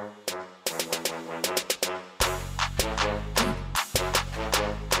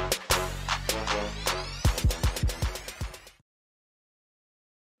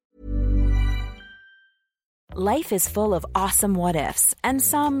 Life is full of awesome what-ifs, and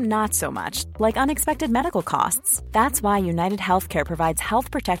some not so much, like unexpected medical costs. That's why United Healthcare provides Health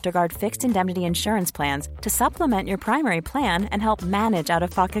Protector Guard fixed indemnity insurance plans to supplement your primary plan and help manage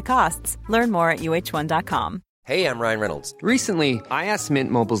out-of-pocket costs. Learn more at UH1.com. Hey, I'm Ryan Reynolds. Recently, I asked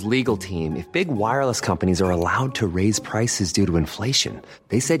Mint Mobile's legal team if big wireless companies are allowed to raise prices due to inflation.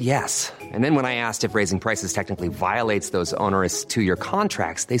 They said yes. And then when I asked if raising prices technically violates those onerous two-year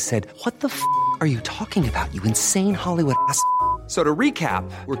contracts, they said, what the f*** are you talking about, you insane Hollywood ass f- So to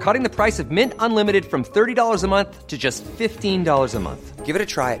recap, we're cutting the price of Mint Unlimited from $30 a month to just $15 a month. Give it a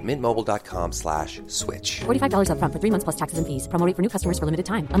try at mintmobile.com/switch. $45 up front for 3 months plus taxes and fees. Promo rate for new customers for limited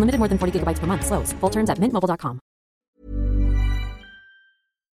time. Unlimited more than 40 gigabytes per month. Slows full terms at mintmobile.com.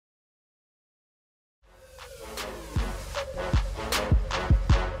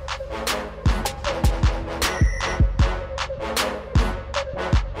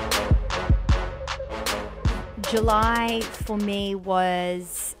 July for me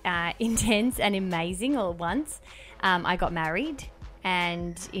was intense and amazing all at once. I got married,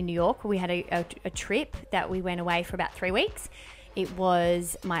 and in New York we had a trip that we went away for about 3 weeks. It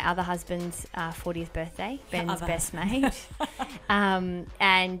was my other husband's 40th birthday, Ben's best mate.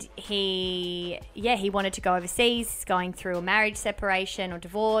 And he wanted to go overseas. He's going through a marriage separation or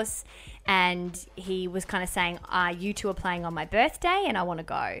divorce, and he was kind of saying, you two are playing on my birthday and I want to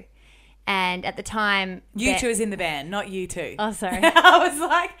go. And at the time... U2 is in the band, not U2. Oh, sorry. I was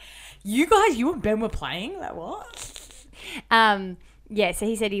like, you and Ben were playing? Like, what? Yeah, so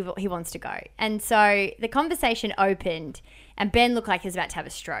he said he wants to go. And so the conversation opened, and Ben looked like he was about to have a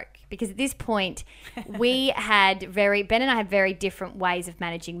stroke. Because at this point, Ben and I have very different ways of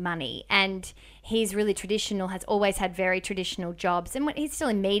managing money. And he's really traditional, has always had very traditional jobs. And he's still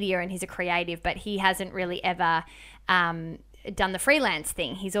in media and he's a creative, but he hasn't really ever... done the freelance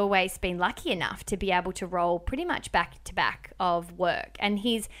thing. He's always been lucky enough to be able to roll pretty much back to back of work. And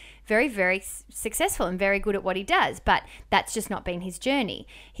he's very, very successful and very good at what he does, but that's just not been his journey.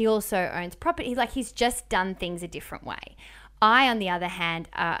 He also owns property. Like, he's just done things a different way. I, on the other hand,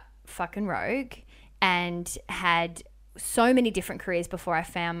 are fucking rogue and had so many different careers before I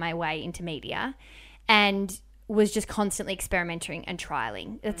found my way into media, and was just constantly experimenting and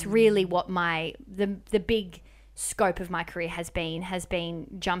trialing. That's really what the big scope of my career has been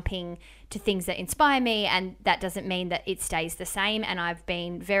jumping to things that inspire me, and that doesn't mean that it stays the same. And I've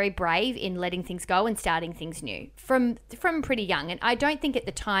been very brave in letting things go and starting things new from pretty young. And I don't think at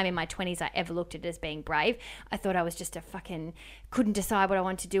the time in my 20s I ever looked at it as being brave. I thought I was just a fucking couldn't decide what I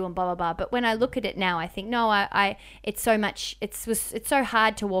wanted to do and blah blah blah. But when I look at it now, I think no, it's so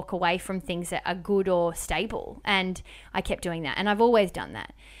hard to walk away from things that are good or stable, and I kept doing that, and I've always done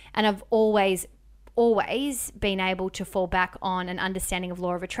that, and I've always been able to fall back on an understanding of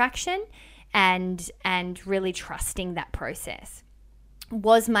law of attraction and really trusting that process.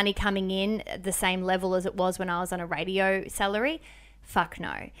 Was money coming in at the same level as it was when I was on a radio salary? Fuck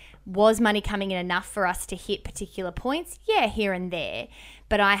no. Was money coming in enough for us to hit particular points? Yeah, here and there.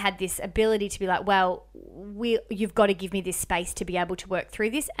 But I had this ability to be like, well, you've got to give me this space to be able to work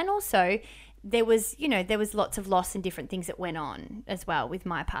through this. And also there was lots of loss and different things that went on as well with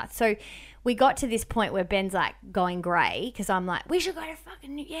my part. So we got to this point where Ben's like going grey because I'm like, we should go to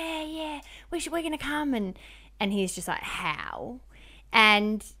fucking, we're going to come. And he's just like, how?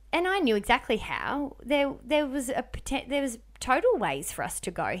 And I knew exactly how. There was total ways for us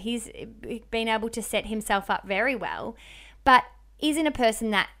to go. He's been able to set himself up very well, but isn't a person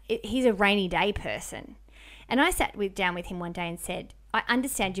that, he's a rainy day person. And I sat down with him one day and said, I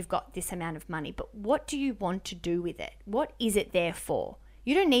understand you've got this amount of money, but what do you want to do with it? What is it there for?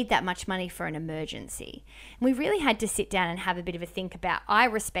 You don't need that much money for an emergency. And we really had to sit down and have a bit of a think about, I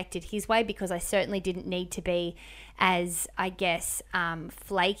respected his way because I certainly didn't need to be as, I guess,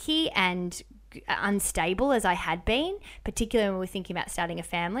 flaky and unstable as I had been, particularly when we were thinking about starting a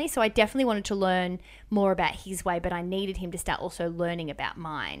family. So I definitely wanted to learn more about his way, but I needed him to start also learning about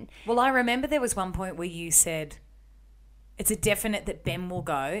mine. Well, I remember there was one point where you said, it's a definite that Ben will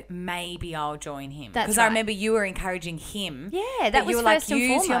go. Maybe I'll join him. Because I remember you were encouraging him. Yeah, that was you were first like, and use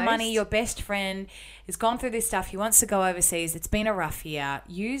foremost. your money. Your best friend has gone through this stuff. He wants to go overseas. It's been a rough year.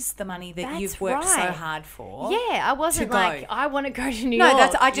 Use the money that you've worked so hard for. Yeah, I wasn't like, I want to go to New York.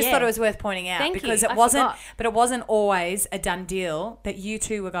 No, I just thought it was worth pointing out. Thank because you. it wasn't always a done deal that you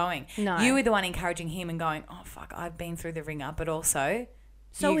two were going. No. You were the one encouraging him and going, oh, fuck, I've been through the ringer, but also...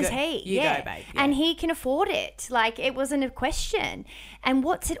 So is he. You go, babe. Yeah. And he can afford it. Like, it wasn't a question. And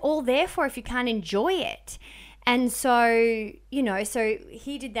what's it all there for if you can't enjoy it? And so, so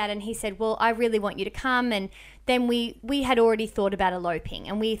he did that and he said, well, I really want you to come. And then we had already thought about eloping.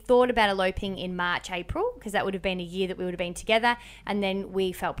 And we thought about eloping in March, April, because that would have been a year that we would have been together. And then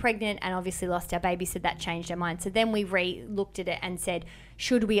we felt pregnant and obviously lost our baby, so that changed our mind. So then we looked at it and said,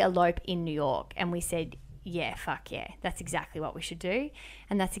 should we elope in New York? And we said, yeah, fuck yeah, that's exactly what we should do.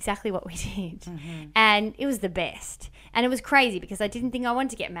 And that's exactly what we did. Mm-hmm. And it was the best. And it was crazy because I didn't think I wanted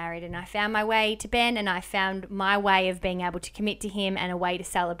to get married, and I found my way to Ben, and I found my way of being able to commit to him and a way to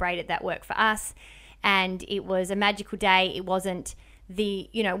celebrate it that worked for us. And it was a magical day. It wasn't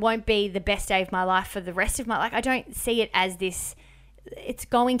won't be the best day of my life for the rest of my life. I don't see it as this, it's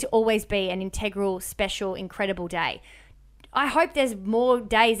going to always be an integral, special, incredible day. I hope there's more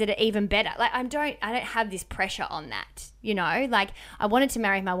days that are even better. Like, I don't have this pressure on that, Like, I wanted to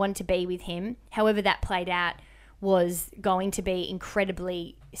marry him. I wanted to be with him. However that played out was going to be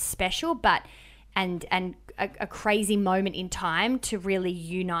incredibly special, but and a crazy moment in time to really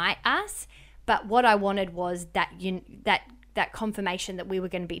unite us. But what I wanted was that confirmation that we were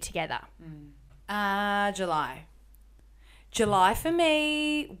going to be together. July. July for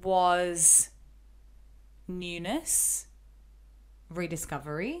me was newness.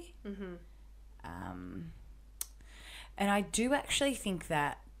 Rediscovery. Mm-hmm. And I do actually think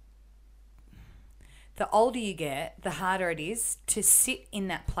that the older you get, the harder it is to sit in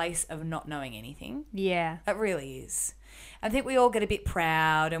that place of not knowing anything. Yeah. It really is. I think we all get a bit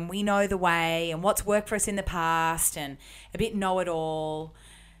proud and we know the way and what's worked for us in the past and a bit know-it-all.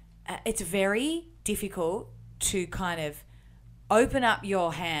 It's very difficult to kind of open up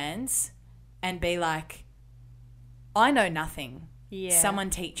your hands and be like, I know nothing. Yeah. Someone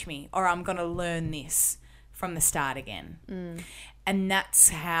teach me, or I'm going to learn this from the start again. Mm. And that's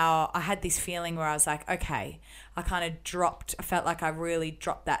how I had this feeling where I was like, okay, I felt like I really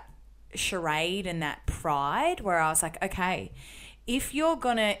dropped that charade and that pride where I was like, okay, if you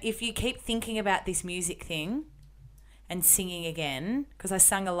keep thinking about this music thing and singing again, because I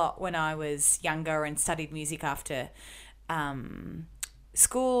sang a lot when I was younger and studied music after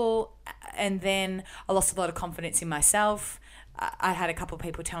school, and then I lost a lot of confidence in myself. I had a couple of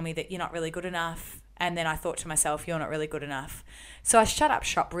people tell me that you're not really good enough, and then I thought to myself, you're not really good enough. So I shut up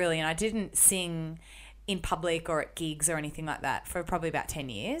shop really, and I didn't sing in public or at gigs or anything like that for probably about 10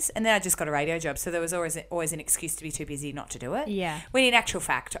 years. And then I just got a radio job, so there was always an excuse to be too busy not to do it. Yeah. When in actual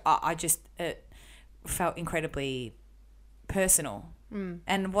fact, I just felt incredibly personal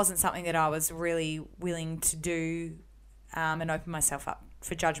and wasn't something that I was really willing to do and open myself up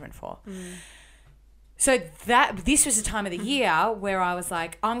for judgment for. So this was the time of the year where I was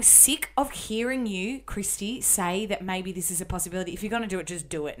like, I'm sick of hearing you, Christy, say that maybe this is a possibility. If you're going to do it, just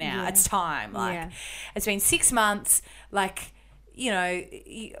do it now. Yeah. It's time. It's been 6 months. Like, you know,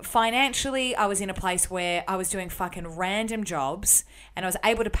 financially, I was in a place where I was doing fucking random jobs and I was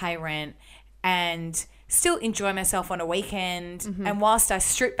able to pay rent and still enjoy myself on a weekend. Mm-hmm. And whilst I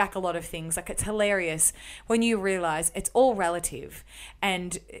strip back a lot of things, like, it's hilarious when you realize it's all relative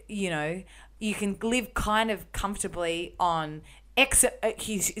and, you know, you can live kind of comfortably on a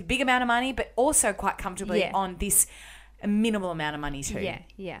big amount of money, but also quite comfortably on this minimal amount of money too.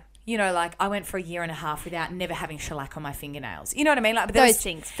 Yeah. You know, like I went for a year and a half without never having shellac on my fingernails. You know what I mean? Like those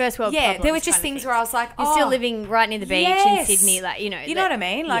things, first world problems. Yeah, there were just things where I was like, you're still living right near the beach in Sydney, like, you know. You know what I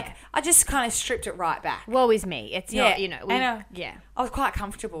mean? Like I just kind of stripped it right back. Woe is me. It's not, you know. I was quite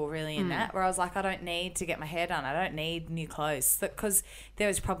comfortable really in that, where I was like, I don't need to get my hair done. I don't need new clothes. Because there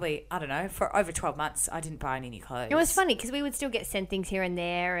was probably, I don't know, for over 12 months, I didn't buy any new clothes. It was funny because we would still get sent things here and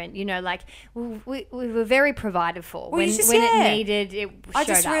there, and, you know, like we were very provided for. When it needed, it showed up. I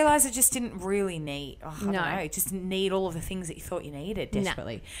just realised it just didn't really need, I don't know, it just didn't need all of the things that you thought you needed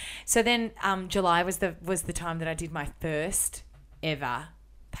desperately. No. So then July was the time that I did my first ever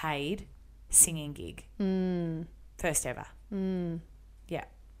paid singing gig. First ever. Yeah.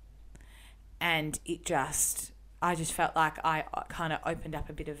 And I just felt like I kind of opened up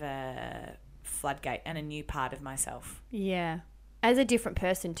a bit of a floodgate and a new part of myself. Yeah. As a different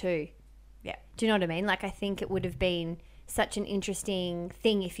person too. Yeah. Do you know what I mean? Like, I think it would have been such an interesting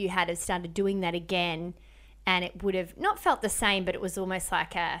thing if you had have started doing that again, and it would have not felt the same, but it was almost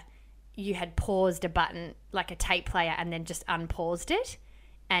like you had paused a button, like a tape player, and then just unpaused it.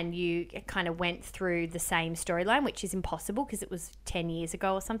 And you kind of went through the same storyline, which is impossible because it was 10 years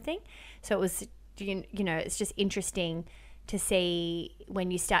ago or something. So it was, you know, it's just interesting to see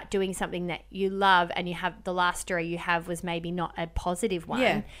when you start doing something that you love and you have the last story you have was maybe not a positive one.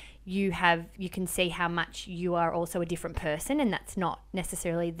 Yeah. You can see how much you are also a different person, and that's not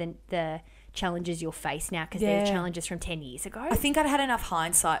necessarily the challenges you'll face now because they're challenges from 10 years ago. I think I'd had enough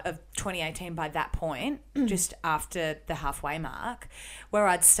hindsight of 2018 by that point, just after the halfway mark, where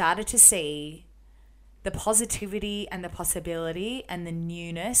I'd started to see the positivity and the possibility and the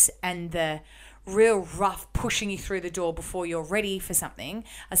newness and the real rough pushing you through the door before you're ready for something.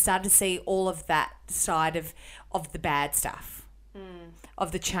 I started to see all of that side of the bad stuff,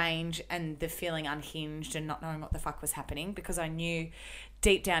 of the change and the feeling unhinged and not knowing what the fuck was happening, because I knew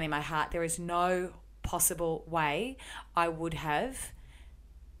deep down in my heart there is no possible way I would have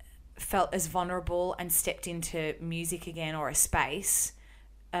felt as vulnerable and stepped into music again, or a space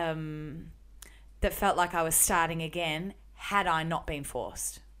that felt like I was starting again, had I not been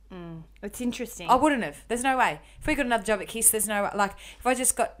forced. It's interesting. I wouldn't have. There's no way. If we got another job at Kiss, there's no way. Like, if I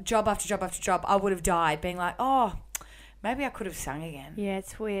just got job after job after job, I would have died being like, oh, maybe I could have sung again. Yeah,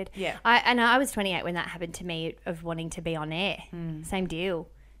 it's weird. Yeah. I was 28 when that happened to me, of wanting to be on air. Same deal.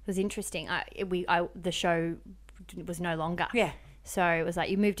 It was interesting. The show was no longer. Yeah. So it was like,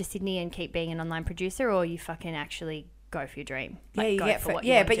 you move to Sydney and keep being an online producer, or you fucking actually go for your dream. Like, you get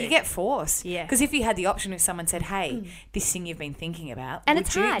forced. Yeah. Because if you had the option, if someone said, hey, this thing you've been thinking about, and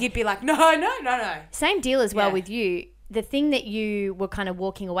it's hard. You'd be like, no. Same deal as well with you. The thing that you were kind of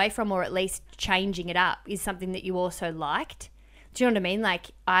walking away from, or at least changing it up, is something that you also liked. Do you know what I mean?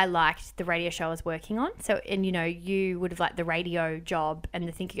 Like, I liked the radio show I was working on. So, and you know, you would have liked the radio job and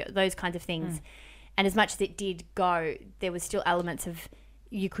the thinking, those kinds of things. And as much as it did go, there was still elements of,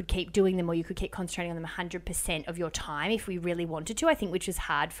 you could keep doing them, or you could keep concentrating on them 100% of your time if we really wanted to, I think, which was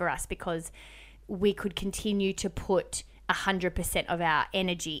hard for us because we could continue to put 100% of our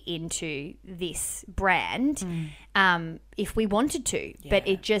energy into this brand if we wanted to. Yeah. But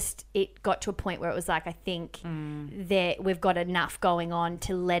it got to a point where it was like, I think we've got enough going on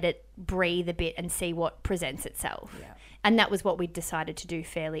to let it breathe a bit and see what presents itself. Yeah. And that was what we decided to do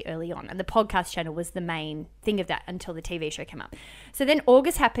fairly early on. And the podcast channel was the main thing of that until the TV show came up. So then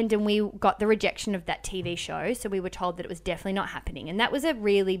August happened and we got the rejection of that TV show. So we were told that it was definitely not happening. And that was a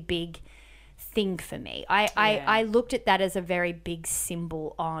really big thing for me. I looked at that as a very big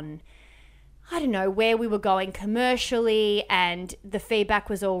symbol on, I don't know, where we were going commercially, and the feedback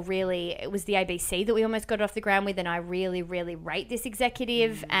was all really, it was the ABC that we almost got off the ground with, and I really, really rate this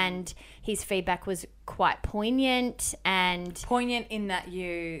executive, and his feedback was quite poignant. Poignant in that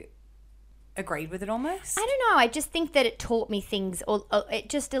you agreed with it almost? I don't know. I just think that it taught me things, or it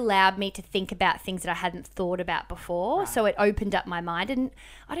just allowed me to think about things that I hadn't thought about before. Right. So it opened up my mind, and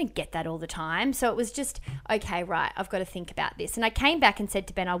I don't get that all the time. So it was just, okay, right, I've got to think about this. And I came back and said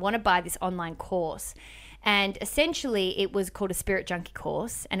to Ben, I want to buy this online course. And essentially it was called a Spirit Junkie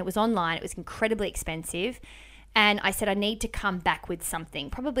course, and it was online. It was incredibly expensive. And I said, I need to come back with something,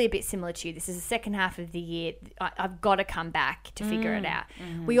 probably a bit similar to you. This is the second half of the year. I've got to come back to figure it out.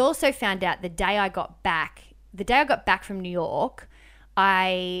 Mm-hmm. We also found out the day I got back from New York,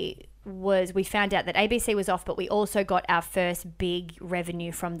 we found out that ABC was off, but we also got our first big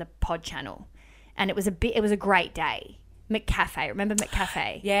revenue from the pod channel. And it was a great day. McCafe. Remember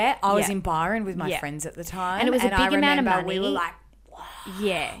McCafe? Yeah, I was in Byron with my friends at the time. And it was a big amount of money. We were like,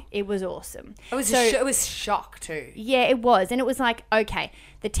 yeah, it was awesome. It was shock too. Yeah, it was. And it was like, okay,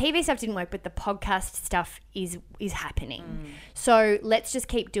 the TV stuff didn't work, but the podcast stuff is happening. So let's just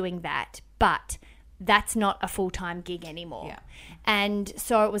keep doing that. But that's not a full-time gig anymore. Yeah. And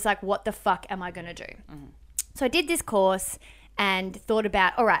so it was like, what the fuck am I going to do? Mm-hmm. So I did this course and thought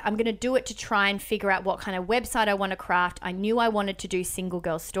about, all right, I'm going to do it to try and figure out what kind of website I want to craft. I knew I wanted to do single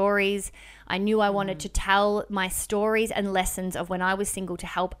girl stories. I knew I wanted to tell my stories and lessons of when I was single to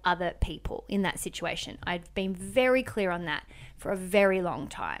help other people in that situation. I've been very clear on that for a very long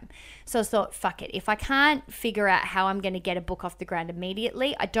time. So I thought, fuck it. If I can't figure out how I'm going to get a book off the ground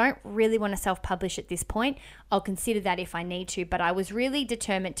immediately, I don't really want to self-publish at this point. I'll consider that if I need to. But I was really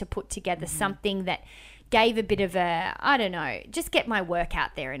determined to put together something that gave a bit of a, I don't know, just get my work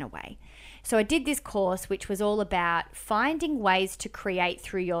out there in a way. So I did this course, which was all about finding ways to create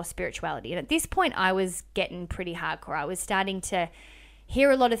through your spirituality. And at this point, I was getting pretty hardcore. I was starting to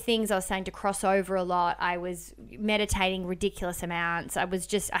hear a lot of things. I was starting to cross over a lot. I was meditating ridiculous amounts. I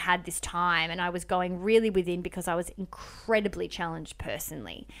had this time, and I was going really within because I was incredibly challenged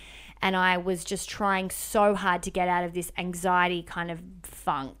personally. And I was just trying so hard to get out of this anxiety kind of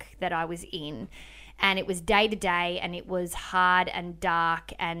funk that I was in. And it was day to day, and it was hard and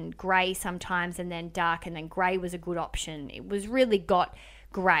dark and grey sometimes, and then dark, and then grey was a good option. It was really got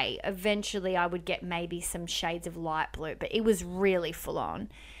grey. Eventually I would get maybe some shades of light blue, but it was really full on.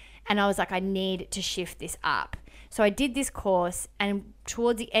 And I was like, I need to shift this up. So I did this course, and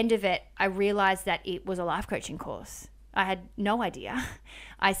towards the end of it, I realized that it was a life coaching course. I had no idea.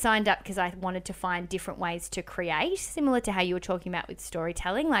 I signed up because I wanted to find different ways to create, similar to how you were talking about with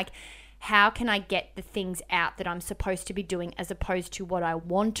storytelling. Like, how can I get the things out that I'm supposed to be doing as opposed to what I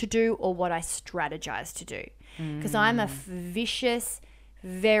want to do or what I strategize to do? Because I'm a vicious,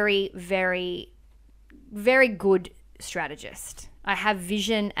 very, very, very good strategist. I have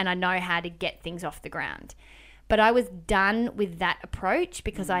vision and I know how to get things off the ground. But I was done with that approach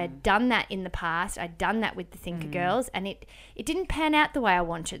because I had done that in the past. I'd done that with the Thinker Girls, and it didn't pan out the way I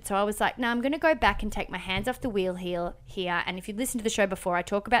wanted. So I was like, no, I'm going to go back and take my hands off the wheel here. And if you listened to the show before, I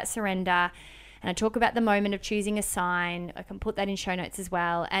talk about surrender, and I talk about the moment of choosing a sign. I can put that in show notes as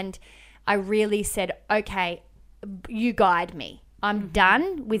well. And I really said, okay, you guide me. I'm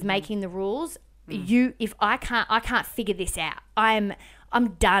done with making the rules. If I can't figure this out. I'm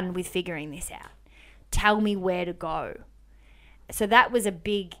done with figuring this out. Tell me where to go. So that was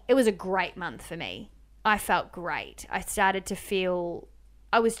it was a great month for me. I felt great. I started to feel,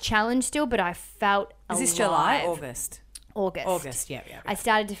 I was challenged still, but I felt alive. Is this July? August, yeah. I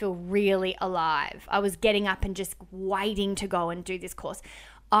started to feel really alive. I was getting up and just waiting to go and do this course.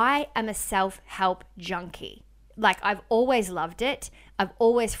 I am a self-help junkie. Like, I've always loved it. I've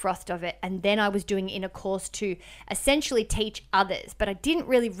always frothed of it. And then I was doing it in a course to essentially teach others. But I didn't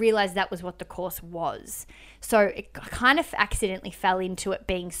really realize that was what the course was. So it kind of accidentally fell into it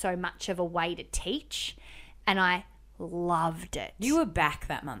being so much of a way to teach. And I loved it. You were back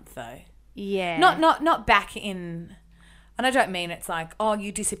that month though. Yeah. Not back in... And I don't mean it's like, oh,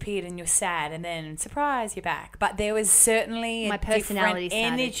 you disappeared and you're sad and then surprise, you're back. But there was certainly my personality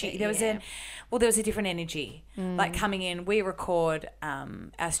energy. There was a different energy. Like coming in, we record.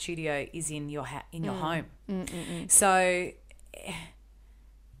 Our studio is in your home. So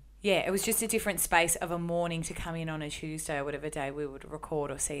yeah, it was just a different space of a morning to come in on a Tuesday or whatever day we would record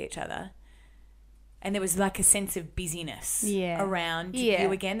or see each other. And there was like a sense of busyness around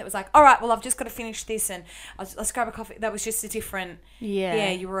you again. That was like, all right, well, I've just got to finish this and let's grab a coffee. That was just a different,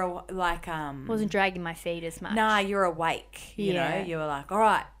 you were like... wasn't dragging my feet as much. Nah, you're awake, you know. You were like, all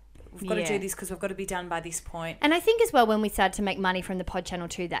right, we've got to do this because we've got to be done by this point. And I think as well, when we started to make money from the pod channel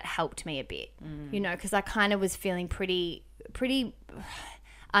too, that helped me a bit, because I kind of was feeling pretty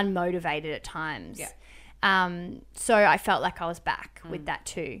unmotivated at times. Yeah. So I felt like I was back with that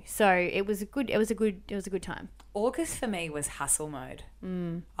too. So it was a good time. August for me was hustle mode.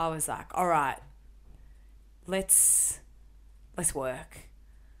 I was like, all right, let's work.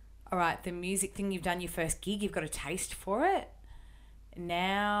 All right, the music thing, you've done your first gig, you've got a taste for it.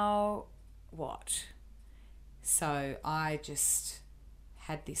 Now what? So I just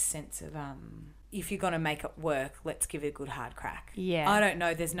had this sense of if you're going to make it work, let's give it a good hard crack. Yeah. I don't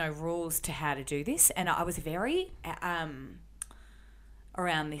know, there's no rules to how to do this. And I was very,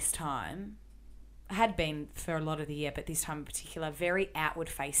 around this time, I had been for a lot of the year, but this time in particular, very outward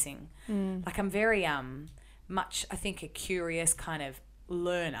facing. Like I'm very much, I think, a curious kind of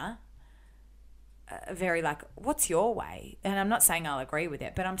learner. Very like, what's your way? And I'm not saying I'll agree with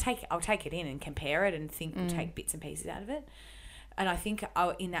it, but I'll take it in and compare it and think take bits and pieces out of it. And I think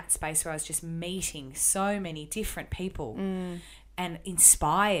in that space where I was just meeting so many different people and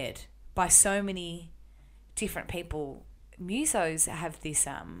inspired by so many different people, musos have this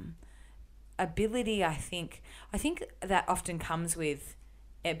ability, I think that often comes with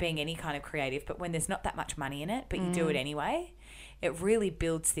it being any kind of creative, but when there's not that much money in it, but you do it anyway, it really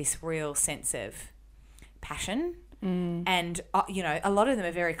builds this real sense of passion. And, a lot of them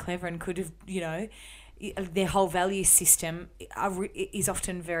are very clever and could have, their whole value system is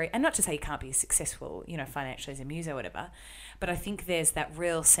often very, and not to say you can't be successful, financially as a muso or whatever, but I think there's that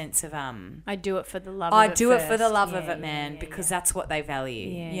real sense of I do it for the love of it. I do it for the love of it, man, because that's what they value,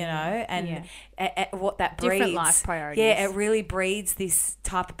 and what that breeds. Different life priorities. Yeah, it really breeds this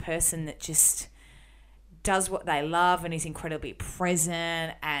type of person that just does what they love and is incredibly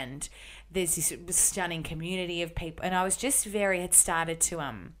present, and there's this stunning community of people. And I was just had started to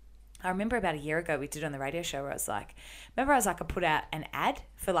I remember about a year ago we did on the radio show where I put out an ad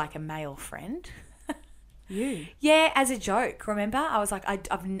for like a male friend. You? Yeah, as a joke, remember? I was like,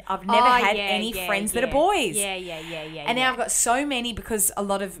 I've never had any friends that are boys. Yeah. And now I've got so many because a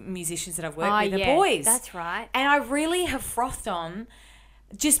lot of musicians that I've worked with are boys. That's right. And I really have frothed on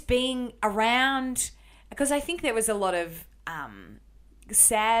just being around, because I think there was a lot of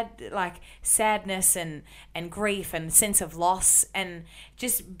sadness and grief and sense of loss, and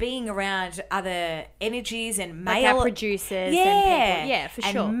just being around other energies and male, like our producers and people. For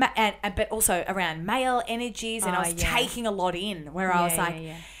sure. But also around male energies, and I was taking a lot in where I was like,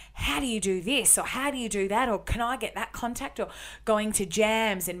 how do you do this, or how do you do that, or can I get that contact, or going to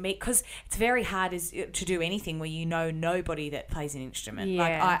jams and meet, because it's very hard to do anything where nobody that plays an instrument.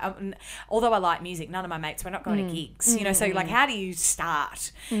 Like although I like music, none of my mates, we're not going to gigs, so like how do you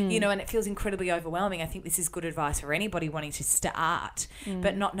start, and it feels incredibly overwhelming. I think this is good advice for anybody wanting to start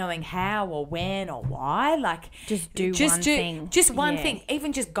but not knowing how or when or why. Like just do one thing,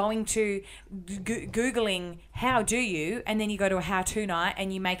 even just going to Googling how do you, and then you go to a how-to night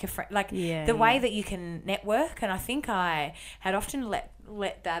and you make a friend, the way that you can network. And I think I had often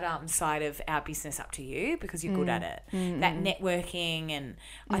let that side of our business up to you because you're good at it, that networking. And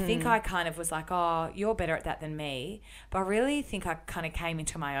I think I kind of was like, oh, you're better at that than me. But I really think I kind of came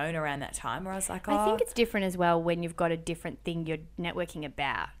into my own around that time where I was like, I think it's different as well when you've got a different thing you're networking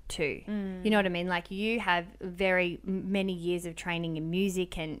about too. You know what I mean? Like you have very many years of training in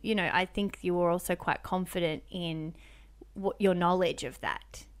music, and I think you were also quite confident in your knowledge of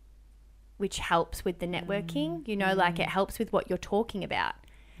that, which helps with the networking, like it helps with what you're talking about.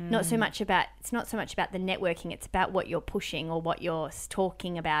 It's not so much about the networking, it's about what you're pushing or what you're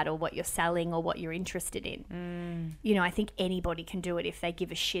talking about or what you're selling or what you're interested in. I think anybody can do it if they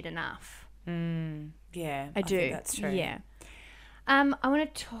give a shit enough. Yeah, I do. Think that's true. Yeah. I'm going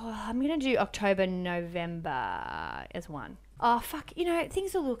to do October, November as one. Oh, fuck.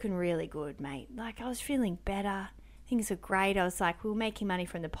 Things are looking really good, mate. Like I was feeling better. Things are great. I was like, we were making money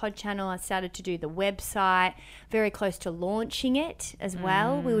from the pod channel. I started to do the website, very close to launching it as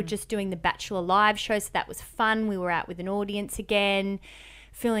well. We were just doing the Bachelor live show, so that was fun. We were out with an audience again.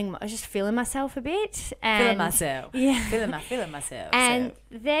 I was just feeling myself a bit. Feeling myself. Yeah. Feeling myself. And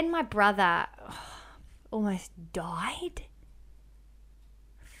then my brother almost died.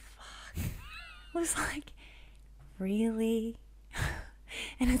 Fuck. I was like, really?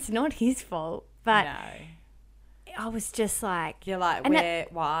 And it's not his fault, but... No. I was just like... You're like,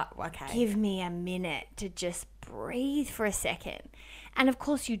 what? Okay. Give me a minute to just breathe for a second. And of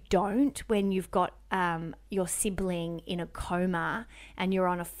course you don't when you've got your sibling in a coma and you're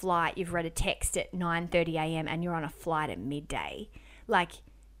on a flight. You've read a text at 9:30 a.m. and you're on a flight at midday. Like,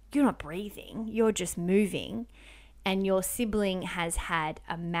 you're not breathing. You're just moving. and your sibling has had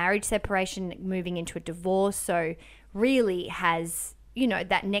a marriage separation, moving into a divorce, so really has, you know,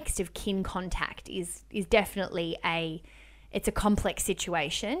 that next of kin contact is definitely it's a complex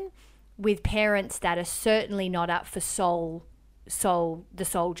situation with parents that are certainly not up for the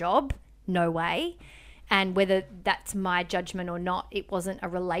soul job, no way. And whether that's my judgment or not, it wasn't a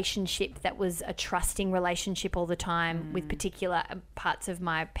relationship that was a trusting relationship all the time with particular parts of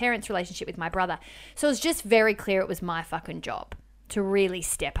my parents' relationship with my brother. So it was just very clear it was my fucking job to really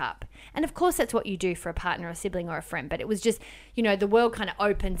step up. And of course that's what you do for a partner or sibling or a friend, but it was just, you know, the world kind of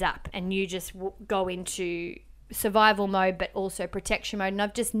opens up and you just go into survival mode but also protection mode. And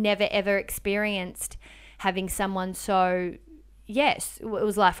I've just never ever experienced having someone so, yes, it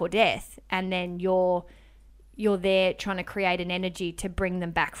was life or death, and then you're there trying to create an energy to bring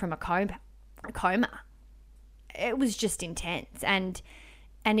them back from a coma. It was just intense, and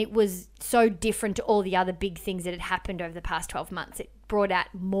it was so different to all the other big things that had happened over the past 12 months. It brought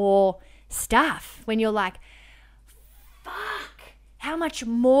out more stuff when you're like, fuck, how much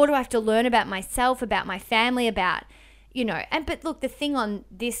more do I have to learn about myself, about my family, about, you know. And but look, the thing on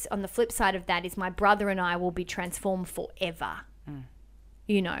the flip side of that is my brother and I will be transformed forever.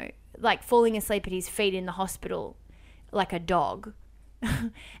 You know, like falling asleep at his feet in the hospital like a dog.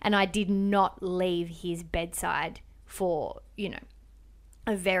 And I did not leave his bedside for, you know,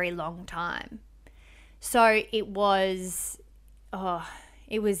 a very long time. So it was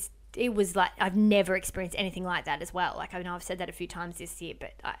like I've never experienced anything like that as well. Like I know I've said that a few times this year,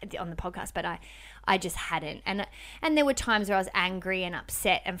 but on the podcast, but I just hadn't. And there were times where I was angry and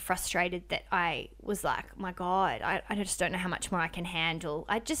upset and frustrated that I was like, my God, I just don't know how much more I can handle.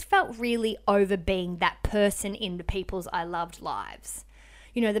 I just felt really over being that person in the people's I loved lives.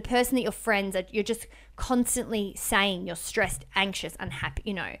 You know, the person that your friends are, you're just constantly saying you're stressed, anxious, unhappy,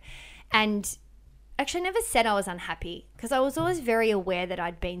 you know. And actually I never said I was unhappy because I was always very aware that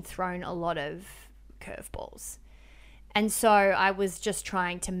I'd been thrown a lot of curveballs. And so I was just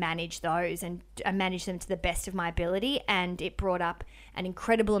trying to manage those and manage them to the best of my ability. And it brought up an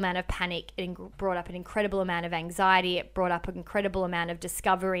incredible amount of panic. It brought up an incredible amount of anxiety. It brought up an incredible amount of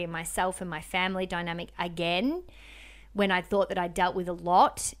discovery in myself and my family dynamic again. When I thought that I dealt with a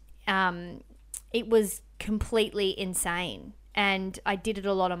lot, it was completely insane. And I did it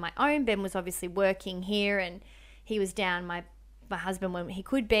a lot on my own. Ben was obviously working here and he was down, my husband, when he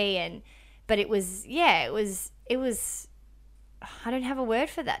could be. But it was, I don't have a word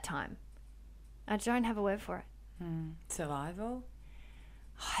for that time. I don't have a word for it. Survival?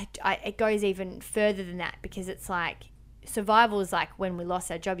 It goes even further than that, because it's like survival is like when we lost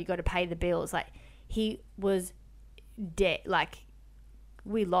our job, you got to pay the bills. Like he was dead. Like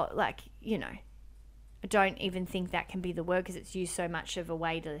we lost, like, you know, I don't even think that can be the word because it's used so much of a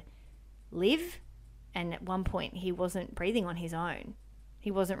way to live. And at one point he wasn't breathing on his own.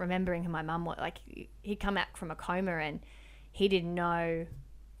 He wasn't remembering who my mum was. Like he'd come out from a coma and he didn't know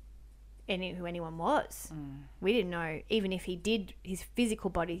who anyone was. We didn't know, even if he did, his physical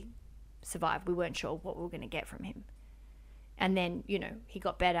body survive, we weren't sure what we were going to get from him. And then, you know, he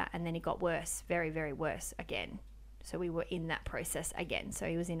got better and then he got worse, very, very worse again. So we were in that process again. So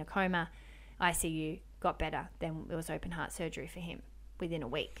he was in a coma, ICU, got better. Then it was open heart surgery for him within a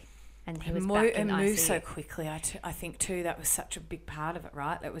week. And he was back in ICU. It moved so quickly. I think too, that was such a big part of it,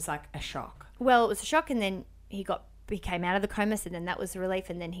 right? It was like a shock. Well, it was a shock, and then he came out of the coma, so then that was the relief,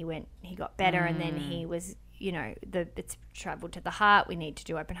 and then he got better, and then he was, you know, it's travelled to the heart. We need to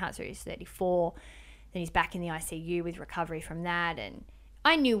do open heart surgery. He's 34. Then he's back in the ICU with recovery from that, and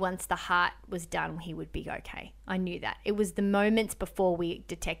I knew once the heart was done, he would be okay. I knew that. It was the moments before we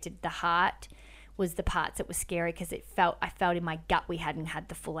detected the heart was the parts that were scary, because I felt in my gut we hadn't had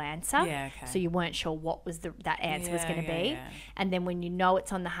the full answer. Yeah, okay. So you weren't sure what was that answer was going to be. Yeah. And then when you know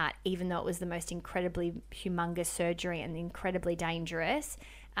it's on the heart, even though it was the most incredibly humongous surgery and incredibly dangerous,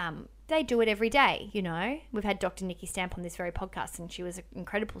 they do it every day, you know. We've had Dr. Nikki Stamp on this very podcast, and she was an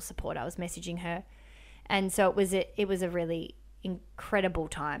incredible support. I was messaging her. And so it was a really incredible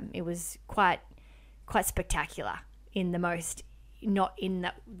time. It was quite spectacular in the most, not in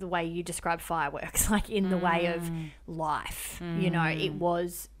the way you describe fireworks, like in the way of life. You know, it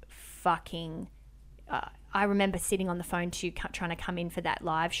was fucking I remember sitting on the phone to you trying to come in for that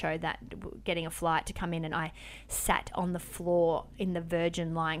live show, getting a flight to come in, and I sat on the floor in the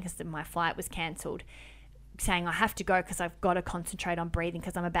Virgin line because my flight was cancelled, saying I have to go because I've got to concentrate on breathing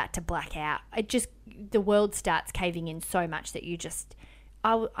because I'm about to black out. The world starts caving in so much that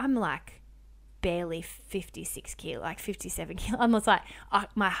I'm like barely 56 kilo, like 57 kilo. I'm just like, I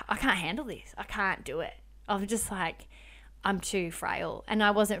can't handle this. I can't do it. I'm just like, I'm too frail. And I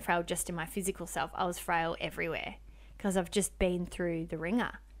wasn't frail just in my physical self. I was frail everywhere. because I've just been through the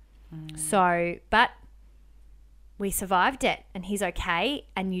ringer. So, but we survived it and he's okay,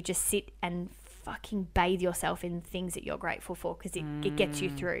 and you just sit and fucking bathe yourself in things that you're grateful for, because it gets you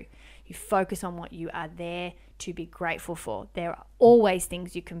through. You focus on what you are there to be grateful for. There are always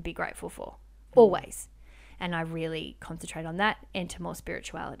things you can be grateful for, always. And I really concentrate on that, enter more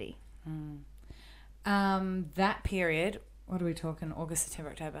spirituality. That period, what are we talking? August,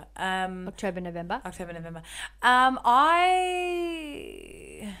 September, October. October, November.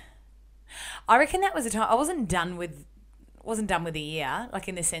 I reckon that was a time I wasn't done with the year, like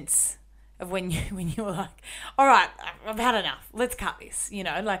in the sense of when you were like, all right, I've had enough. Let's cut this. You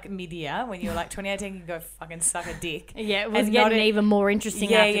know, like mid-year when you were like 2018, you go fucking suck a dick. Yeah, it was getting even more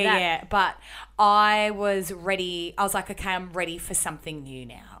interesting after that. Yeah. But I was ready. I was like, okay, I'm ready for something new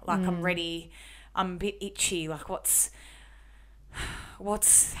now. Like I'm ready. I'm a bit itchy. Like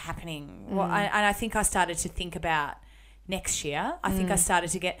what's happening? And I think I started to think about next year. I think I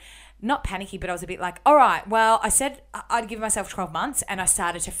started to get not panicky, but I was a bit like, all right, well, I said I'd give myself 12 months and I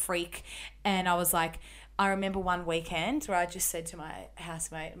started to freak. And I was like, I remember one weekend where I just said to my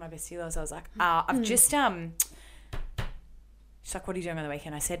housemate, my bestie, I was like, I've just, she's like, what are you doing on the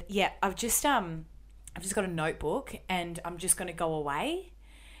weekend? I said, yeah, I've just got a notebook and I'm just going to go away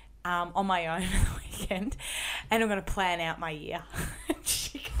on my own on the weekend and I'm going to plan out my year.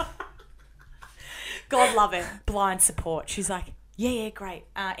 God love it. Blind support. She's like, yeah, great.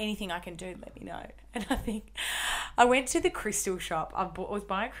 Anything I can do, let me know. And I think I went to the crystal shop. I was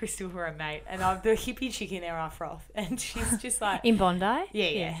buying crystal for a mate, and the hippie chick in there are froth, and she's just like in Bondi.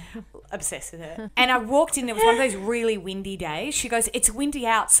 Yeah, obsessed with her. And I walked in. There was one of those really windy days. She goes, "It's windy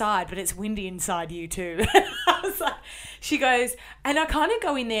outside, but it's windy inside you too." I was like, she goes, and I kind of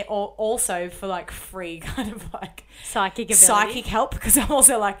go in there also for like free kind of like psychic help, because I'm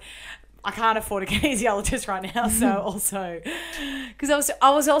also like, I can't afford a kinesiologist right now, so also because I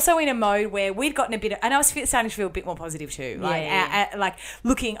was also in a mode where we'd gotten a bit of, and I was starting to feel a bit more positive too. Like like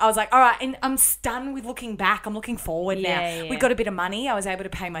looking, I was like, all right, and I'm done with looking back. I'm looking forward now. Yeah. We got a bit of money. I was able to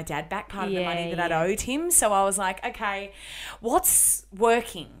pay my dad back part of the money that I'd owed him. So I was like, okay, what's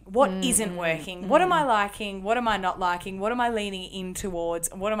working? What isn't working? What am I liking? What am I not liking? What am I leaning in towards?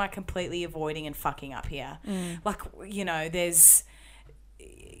 And what am I completely avoiding and fucking up here? Like, you know, there's.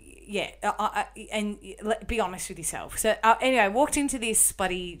 Yeah, and be honest with yourself. So anyway, I walked into this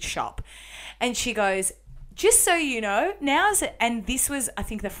bloody shop and she goes, just so you know, and this was, I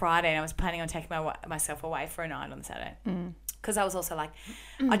think, the Friday, and I was planning on taking myself away for a night on the Saturday. Because I was also like,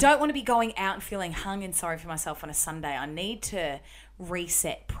 I don't want to be going out and feeling hung and sorry for myself on a Sunday. I need to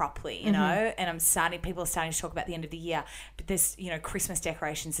reset properly, you know, and people are starting to talk about the end of the year, but there's, you know, Christmas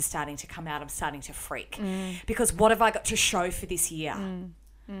decorations are starting to come out. I'm starting to freak because what have I got to show for this year?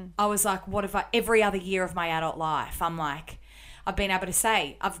 I was like, what if every other year of my adult life, I'm like, I've been able to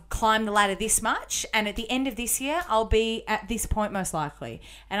say, I've climbed the ladder this much, and at the end of this year, I'll be at this point most likely.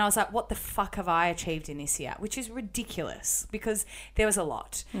 And I was like, what the fuck have I achieved in this year? Which is ridiculous, because there was a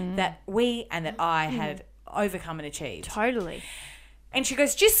lot that we and that I had overcome and achieved. Totally. And she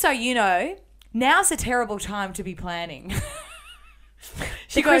goes, just so you know, now's a terrible time to be planning.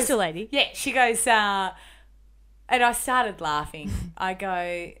 She goes, crystal lady. Yeah, she goes, and I started laughing. I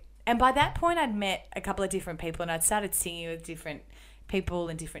go, and by that point I'd met a couple of different people and I'd started singing with different people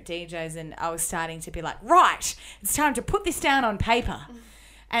and different DJs, and I was starting to be like, right, it's time to put this down on paper.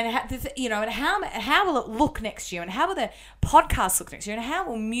 And, you know, and how will it look next year, and how will the podcast look next year, and how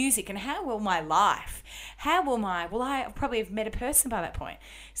will music, and how will my life, I probably have met a person by that point.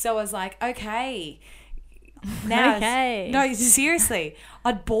 So I was like, okay. Now no, seriously.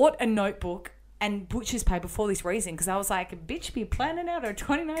 I'd bought a notebook and butcher's paper for this reason, because I was like, bitch, be planning out of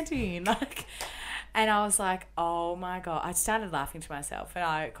 2019. Like, and I was like, oh my God. I started laughing to myself, and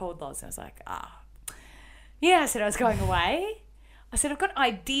I called Loz and I was like, yeah, I said I was going away. I said, I've got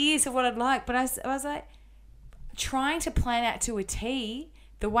ideas of what I'd like, but I was like, trying to plan out to a T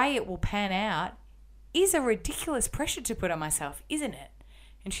the way it will pan out is a ridiculous pressure to put on myself, isn't it?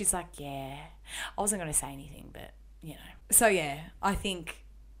 And she's like, yeah. I wasn't going to say anything, but, you know. So, yeah, I think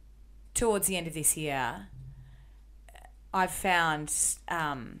towards the end of this year, I've found,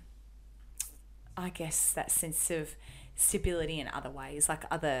 I guess, that sense of stability in other ways, like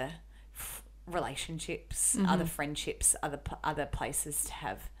other relationships, other friendships, other places to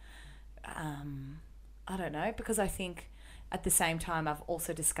have, I don't know, because I think at the same time I've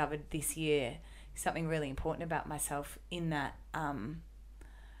also discovered this year something really important about myself, in that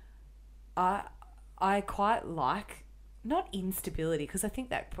I quite like, not instability, because I think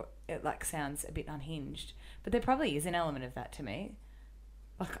that it like sounds a bit unhinged, but there probably is an element of that to me.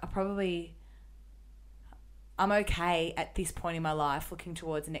 Like I I'm okay at this point in my life, looking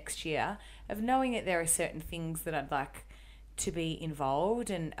towards next year, of knowing that there are certain things that I'd like to be involved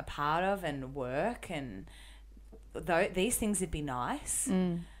and a part of and work, and these things would be nice.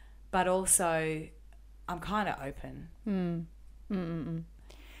 But also I'm kind of open.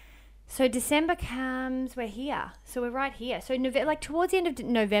 So December comes, we're here. So we're right here. So like towards the end of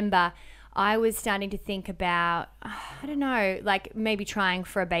November, I was starting to think about, I don't know, like maybe trying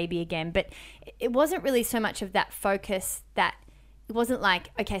for a baby again. But it wasn't really so much of that focus, that it wasn't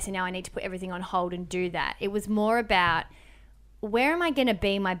like, okay, so now I need to put everything on hold and do that. It was more about, where am I going to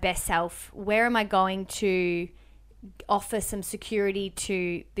be my best self? Where am I going to offer some security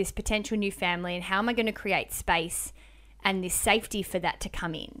to this potential new family? And how am I going to create space and this safety for that to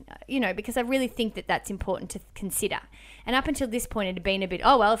come in, because I really think that that's important to consider. And up until this point, it had been a bit,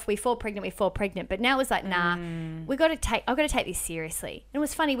 oh, well, if we fall pregnant, we fall pregnant. But now it was like, nah, I've got to take this seriously. And it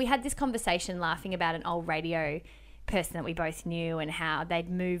was funny, we had this conversation laughing about an old radio person that we both knew and how they'd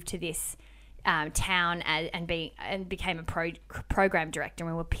moved to this town and became a program director,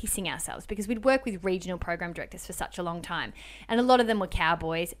 and we were pissing ourselves because we'd worked with regional program directors for such a long time, and a lot of them were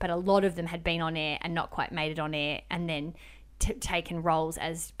cowboys, but a lot of them had been on air and not quite made it on air, and then taken roles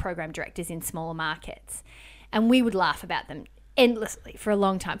as program directors in smaller markets, and we would laugh about them endlessly for a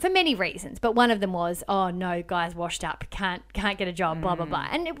long time for many reasons, but one of them was, oh no, guys washed up, can't get a job, blah blah blah,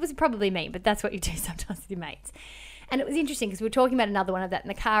 and it was probably me, but that's what you do sometimes with your mates. And it was interesting because we were talking about another one of that in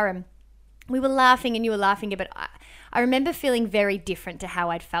the car, and we were laughing and you were laughing, but I remember feeling very different to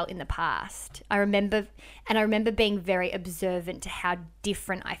how I'd felt in the past. I remember being very observant to how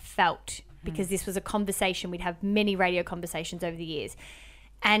different I felt, because this was a conversation. We'd have many radio conversations over the years.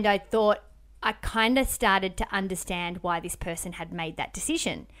 And I thought I kind of started to understand why this person had made that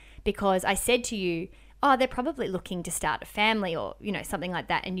decision, because I said to you, oh, they're probably looking to start a family or, something like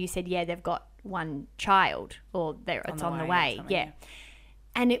that. And you said, yeah, they've got one child, or it's on the way. Yeah.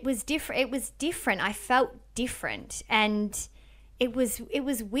 And it was different. I felt different, and it was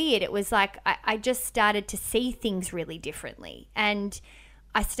weird. It was like I just started to see things really differently, and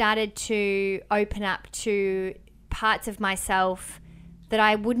I started to open up to parts of myself that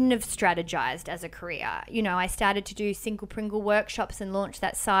I wouldn't have strategized as a career. I started to do Single Pringle workshops and launch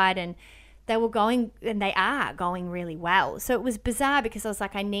that site, and they are going really well. So it was bizarre because I was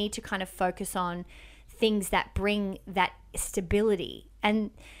like, I need to kind of focus on things that bring that stability.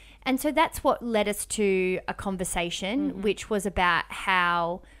 And so that's what led us to a conversation, which was about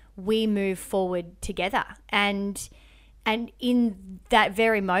how we move forward together. And in that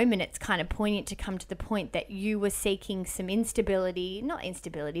very moment, it's kind of poignant to come to the point that you were seeking some not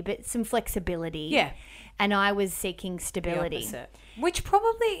instability, but some flexibility. Yeah. And I was seeking stability. The opposite, which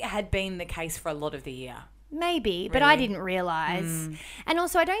probably had been the case for a lot of the year. Maybe, but I didn't realise. And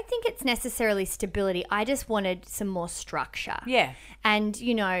also, I don't think it's necessarily stability. I just wanted some more structure. Yeah. And,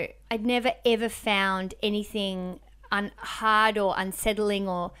 I'd never ever found anything hard or unsettling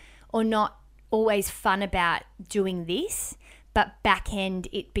or not always fun about doing this. But back end,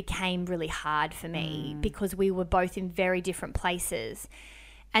 it became really hard for me because we were both in very different places.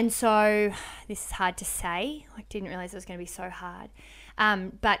 And so, this is hard to say. I didn't realise it was going to be so hard.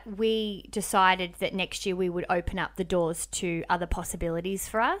 But we decided that next year we would open up the doors to other possibilities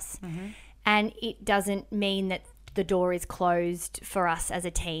for us. And it doesn't mean that the door is closed for us as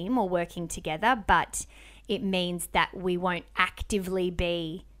a team or working together, but it means that we won't actively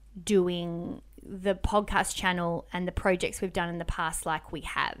be doing the podcast channel and the projects we've done in the past like we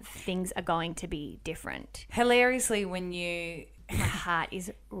have. Things are going to be different. Hilariously, when you... My heart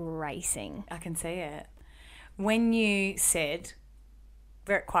is racing. I can see it. When you said...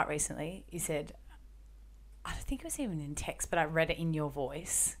 quite recently, you said, I don't think it was even in text, but I read it in your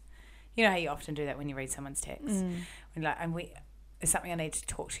voice. You know how you often do that when you read someone's text. There's something I need to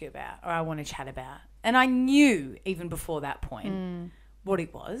talk to you about, or I want to chat about. And I knew even before that point what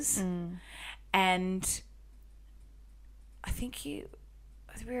it was. And I think we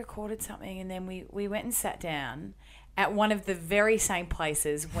recorded something, and then we went and sat down at one of the very same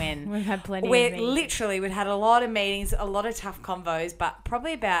places when we've had plenty of meetings. Literally, we'd had a lot of meetings, a lot of tough convos, but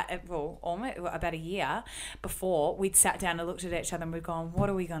probably almost about a year before, we'd sat down and looked at each other and we'd gone, what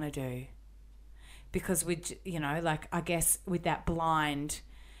are we going to do? Because I guess with that blind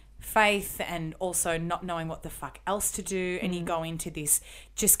faith and also not knowing what the fuck else to do, and you go into this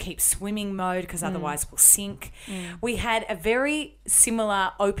just keep swimming mode because otherwise we'll sink. We had a very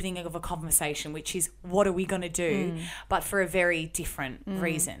similar opening of a conversation, which is what are we going to do, but for a very different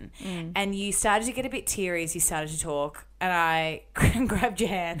reason. And you started to get a bit teary as you started to talk, and I grabbed your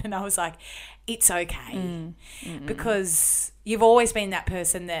hand and I was like, it's okay. Because you've always been that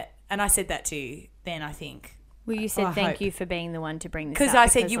person that, and I said that to you then, I think, Well, you said thank you for being the one to bring this up. Because I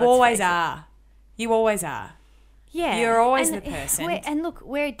said you always are. You always are. Yeah. You're always the person. And look,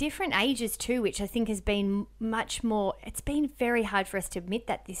 we're at different ages too, which I think has been much more, it's been very hard for us to admit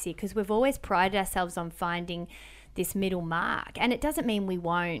that this year because we've always prided ourselves on finding this middle mark. And it doesn't mean we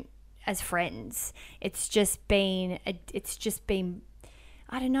won't as friends. It's just been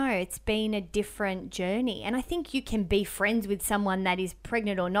I don't know, it's been a different journey. And I think you can be friends with someone that is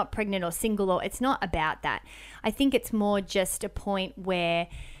pregnant or not pregnant or single, or it's not about that. I think it's more just a point where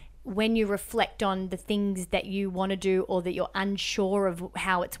when you reflect on the things that you want to do or that you're unsure of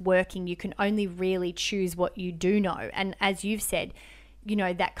how it's working, you can only really choose what you do know. And as you've said, you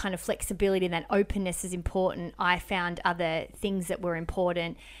know, that kind of flexibility and that openness is important. I found other things that were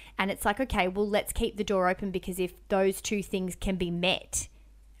important. And it's like, okay, well, let's keep the door open because if those two things can be met,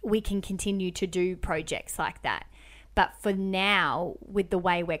 we can continue to do projects like that. But for now, with the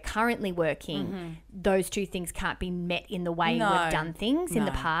way we're currently working, those two things can't be met in the way we've done things in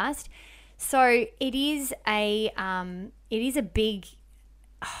the past. So it is a big,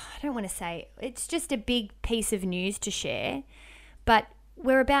 I don't want to say, it's just a big piece of news to share. But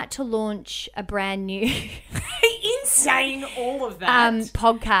we're about to launch a brand new insane all of that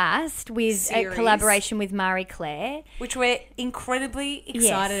podcast with series. A collaboration with Marie Claire, which we're incredibly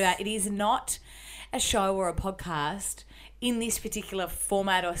excited about. It is not a show or a podcast in this particular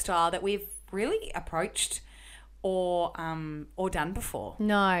format or style that we've really approached or done before.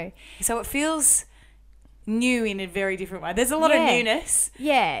 No. So it feels new in a very different way. There's a lot of newness.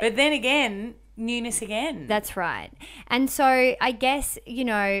 Yeah. But then again, newness again. That's right. And so I guess, you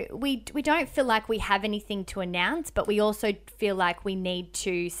know, we don't feel like we have anything to announce, but we also feel like we need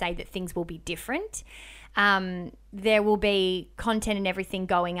to say that things will be different. There will be content and everything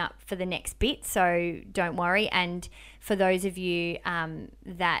going up for the next bit, so don't worry. And for those of you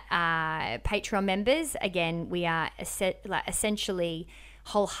that are Patreon members, again, we are essentially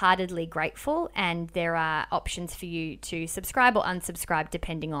wholeheartedly grateful, and there are options for you to subscribe or unsubscribe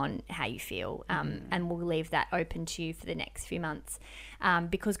depending on how you feel, and we'll leave that open to you for the next few months,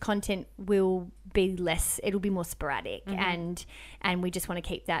 because content will be less, it'll be more sporadic, and we just want to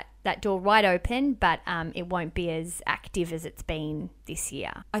keep that door wide open, but it won't be as active as it's been this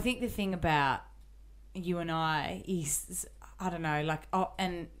year. I think the thing about you and I is, I don't know, like,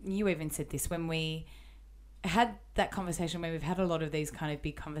 and you even said this when we had that conversation, where we've had a lot of these kind of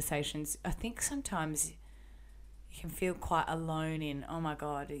big conversations, I think sometimes you can feel quite alone in, oh my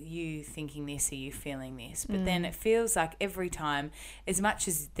God, are you thinking this? Are you feeling this? But then it feels like every time, as much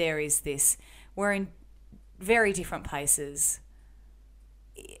as there is this, we're in very different places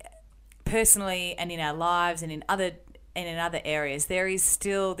personally and in our lives and in other areas, there is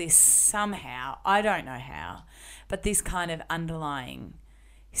still this somehow, I don't know how, but this kind of underlying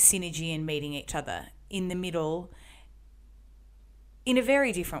synergy in meeting each other in the middle in a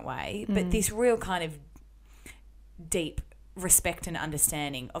very different way, but this real kind of deep respect and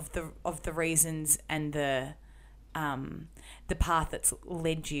understanding of the reasons and the path that's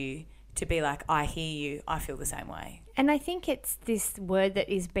led you to be like, I hear you, I feel the same way. And I think it's this word that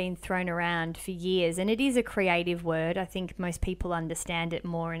is being thrown around for years, and it is a creative word. I think most people understand it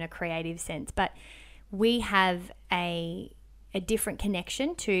more in a creative sense, but we have a different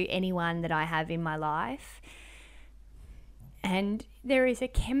connection to anyone that I have in my life. And there is a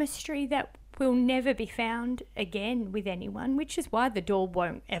chemistry that will never be found again with anyone, which is why the door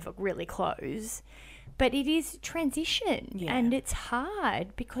won't ever really close. But it is transition, and it's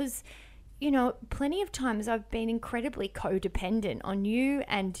hard because, you know, plenty of times I've been incredibly codependent on you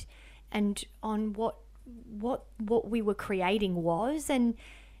and on what we were creating was, and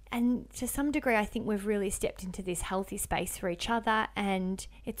to some degree, I think we've really stepped into this healthy space for each other, and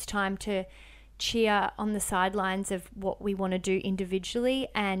it's time to cheer on the sidelines of what we want to do individually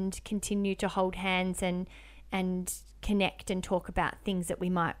and continue to hold hands and connect and talk about things that we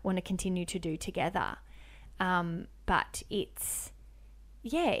might want to continue to do together. But it's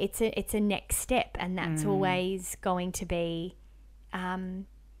a next step, and that's always going to be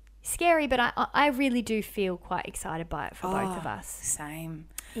scary, but I really do feel quite excited by it for both of us. Same.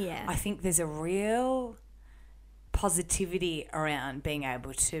 Yeah. I think there's a real positivity around being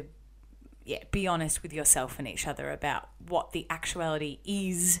able to be honest with yourself and each other about what the actuality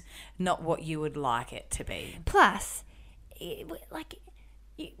is, not what you would like it to be. Plus,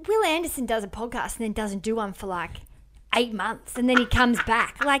 Will Anderson does a podcast and then doesn't do one for like 8 months, and then he comes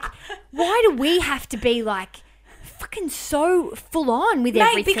back. Like, why do we have to be like fucking so full on with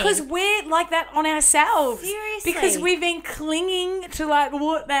everything? Because we're like that on ourselves. Seriously. Because we've been clinging to like,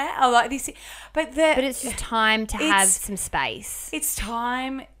 what the hell, like this. But it's just time to have some space. It's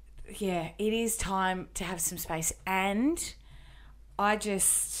time it is time to have some space. And I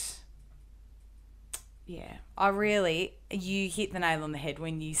you hit the nail on the head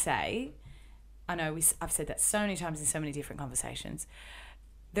when you say, I know I've said that so many times in so many different conversations,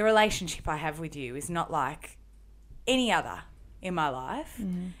 the relationship I have with you is not like any other in my life.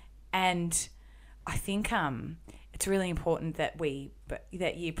 And I think it's really important that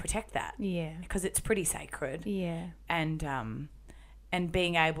that you protect that. Yeah. Because it's pretty sacred. Yeah. And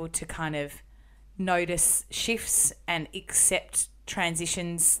being able to kind of notice shifts and accept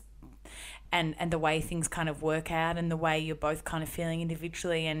transitions and the way things kind of work out and the way you're both kind of feeling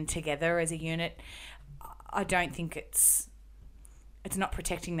individually and together as a unit, I don't think it's not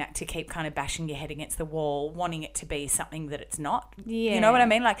protecting that to keep kind of bashing your head against the wall, wanting it to be something that it's not. Yeah. You know what I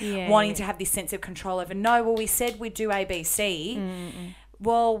mean? Like wanting to have this sense of control over, no, well, we said we'd do A, B, C.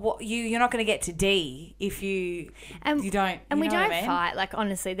 Well, you're not going to get to D if you don't. And we don't fight. Like,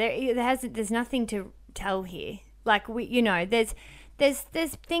 honestly, there's nothing to tell here. Like, there's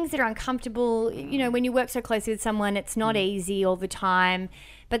things that are uncomfortable. You know, when you work so closely with someone, it's not easy all the time.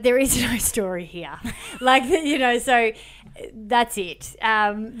 But there is no story here. Like, you know, so that's it.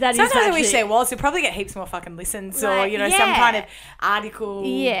 Sometimes I wish there was. We'd probably get heaps more fucking listens or, you know, some kind of article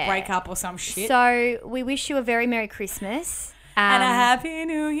breakup or some shit. So we wish you a very Merry Christmas. And a Happy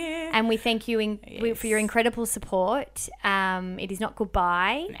New Year. And we thank you for your incredible support. It is not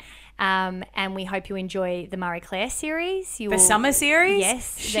goodbye. Nah. And we hope you enjoy the Marie Claire series. The summer series?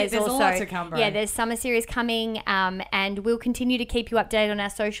 Yes. Shit, there's also a lot to come, bro. Yeah, there's summer series coming, and we'll continue to keep you updated on our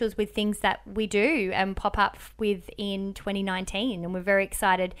socials with things that we do and pop up in 2019. And we're very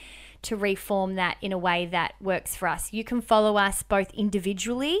excited to reform that in a way that works for us. You can follow us both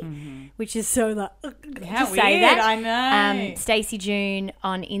individually, which is so like how to weird, say that. I know. Stacey June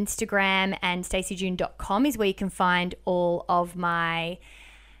on Instagram, and staceyjune.com is where you can find all of my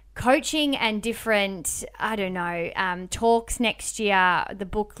coaching and different, talks next year. The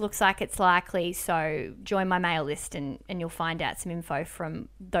book looks like it's likely, so join my mail list and you'll find out some info from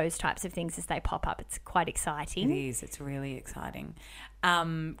those types of things as they pop up. It's quite exciting. It is. It's really exciting.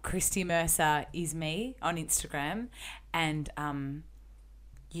 Christy Mercer is me on Instagram, and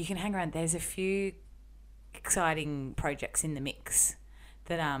you can hang around. There's a few exciting projects in the mix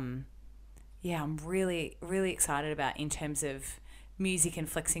that I'm really, really excited about in terms of music and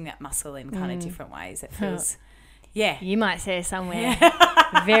flexing that muscle in kind of different ways. It feels, you might see us somewhere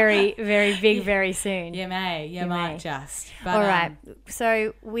very, very big, very soon. You may, you might just. But, all right.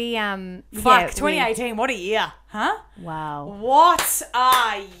 So we 2018. What a year, huh? Wow. What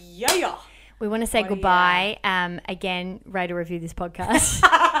a year. We want to say goodbye. Again, rate or review this podcast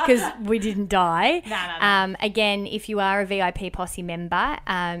because we didn't die. No. Again, if you are a VIP Posse member,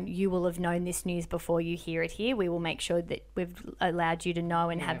 you will have known this news before you hear it here. We will make sure that we've allowed you to know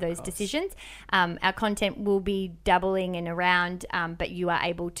and have those decisions. Our content will be doubling and around, but you are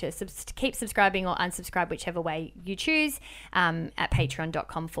able to keep subscribing or unsubscribe, whichever way you choose, at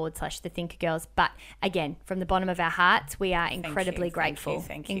patreon.com/The Thinker Girls. But again, from the bottom of our hearts, we are incredibly grateful.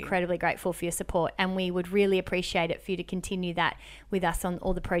 Thank you. Incredibly grateful for your support, and we would really appreciate it for you to continue that with us on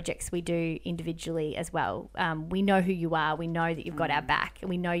all the projects we do individually as well. We know who you are. We know that you've got our back, and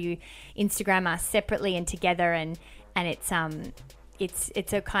we know you Instagram us separately and together, and it's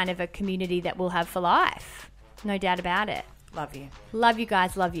a kind of a community that we'll have for life. No doubt about it. Love you. Love you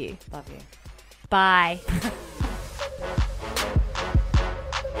guys. Love you. Love you. Bye.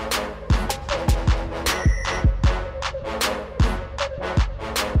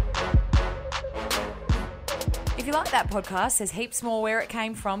 If you like that podcast, there's heaps more where it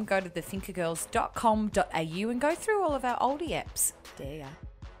came from. Go to thethinkergirls.com.au and go through all of our oldie apps. There you go.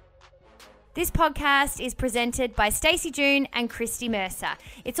 This podcast is presented by Stacey June and Christy Mercer.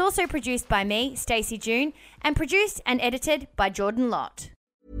 It's also produced by me, Stacey June, and produced and edited by Jordan Lott.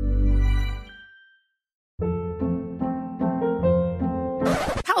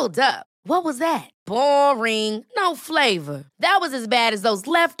 Hold up. What was that? Boring. No flavor. That was as bad as those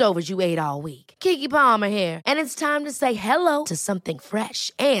leftovers you ate all week. Keke Palmer here, and it's time to say hello to something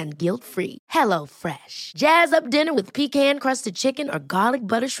fresh and guilt-free. Hello Fresh. Jazz up dinner with pecan-crusted chicken or garlic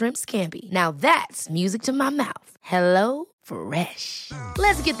butter shrimp scampi. Now that's music to my mouth. Hello Fresh.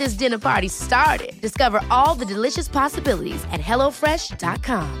 Let's get this dinner party started. Discover all the delicious possibilities at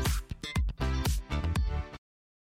HelloFresh.com.